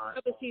 That's usually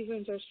how the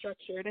seasons are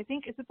structured. I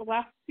think, is it the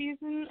last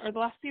season or the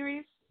last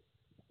series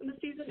of the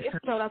season?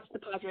 No, that's the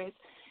Padres.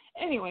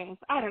 Anyways,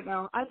 I don't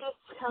know. I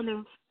just kind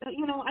of, I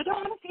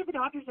don't want to see the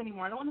Dodgers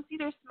anymore. I don't want to see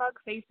their smug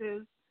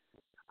faces.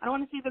 I don't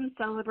want to see them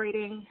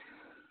celebrating.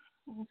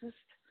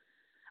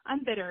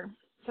 I'm bitter.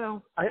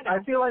 So I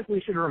feel like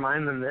we should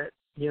remind them that,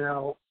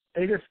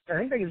 I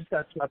think they just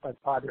got swept by the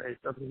Padres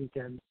over the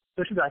weekend.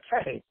 So we should be like,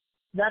 hey,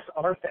 that's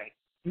our thing.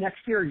 Next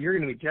year, you're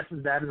going to be just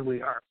as bad as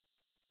we are.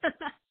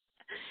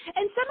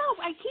 And somehow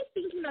I keep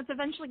thinking that's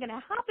eventually going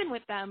to happen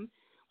with them,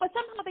 but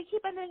somehow they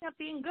keep ending up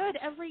being good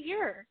every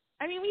year.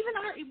 I mean,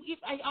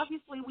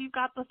 obviously we've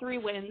got the 3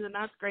 wins, and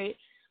that's great.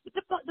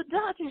 But the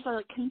Dodgers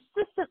are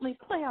consistently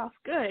playoff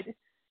good.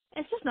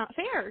 It's just not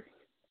fair,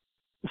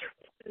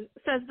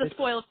 says the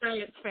spoiled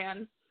Giants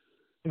fan.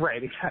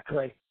 Right,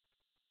 exactly.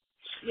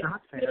 Yeah.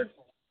 Not fair.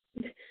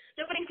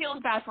 Nobody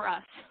feels bad for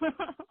us.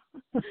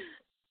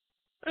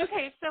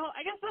 Okay, so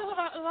I guess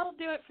that'll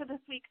do it for this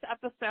week's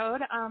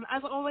episode.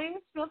 As always,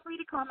 feel free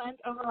to comment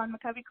over on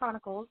McCovey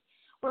Chronicles,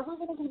 where we're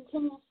going to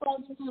continue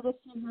spreading through this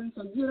season,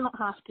 so you don't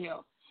have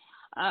to.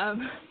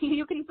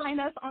 You can find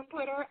us on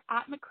Twitter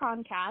at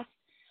McCroncast.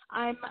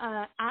 I'm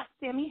at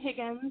Sammy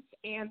Higgins.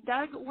 And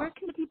Doug, where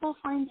can the people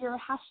find your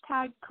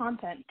hashtag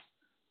content?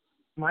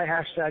 My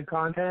hashtag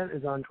content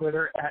is on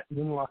Twitter at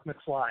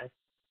MoonwalkMcFly.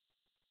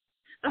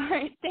 All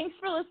right, thanks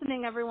for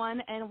listening, everyone,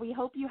 and we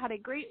hope you had a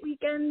great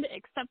weekend,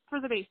 except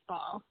for the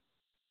baseball.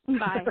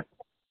 Bye.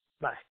 Bye.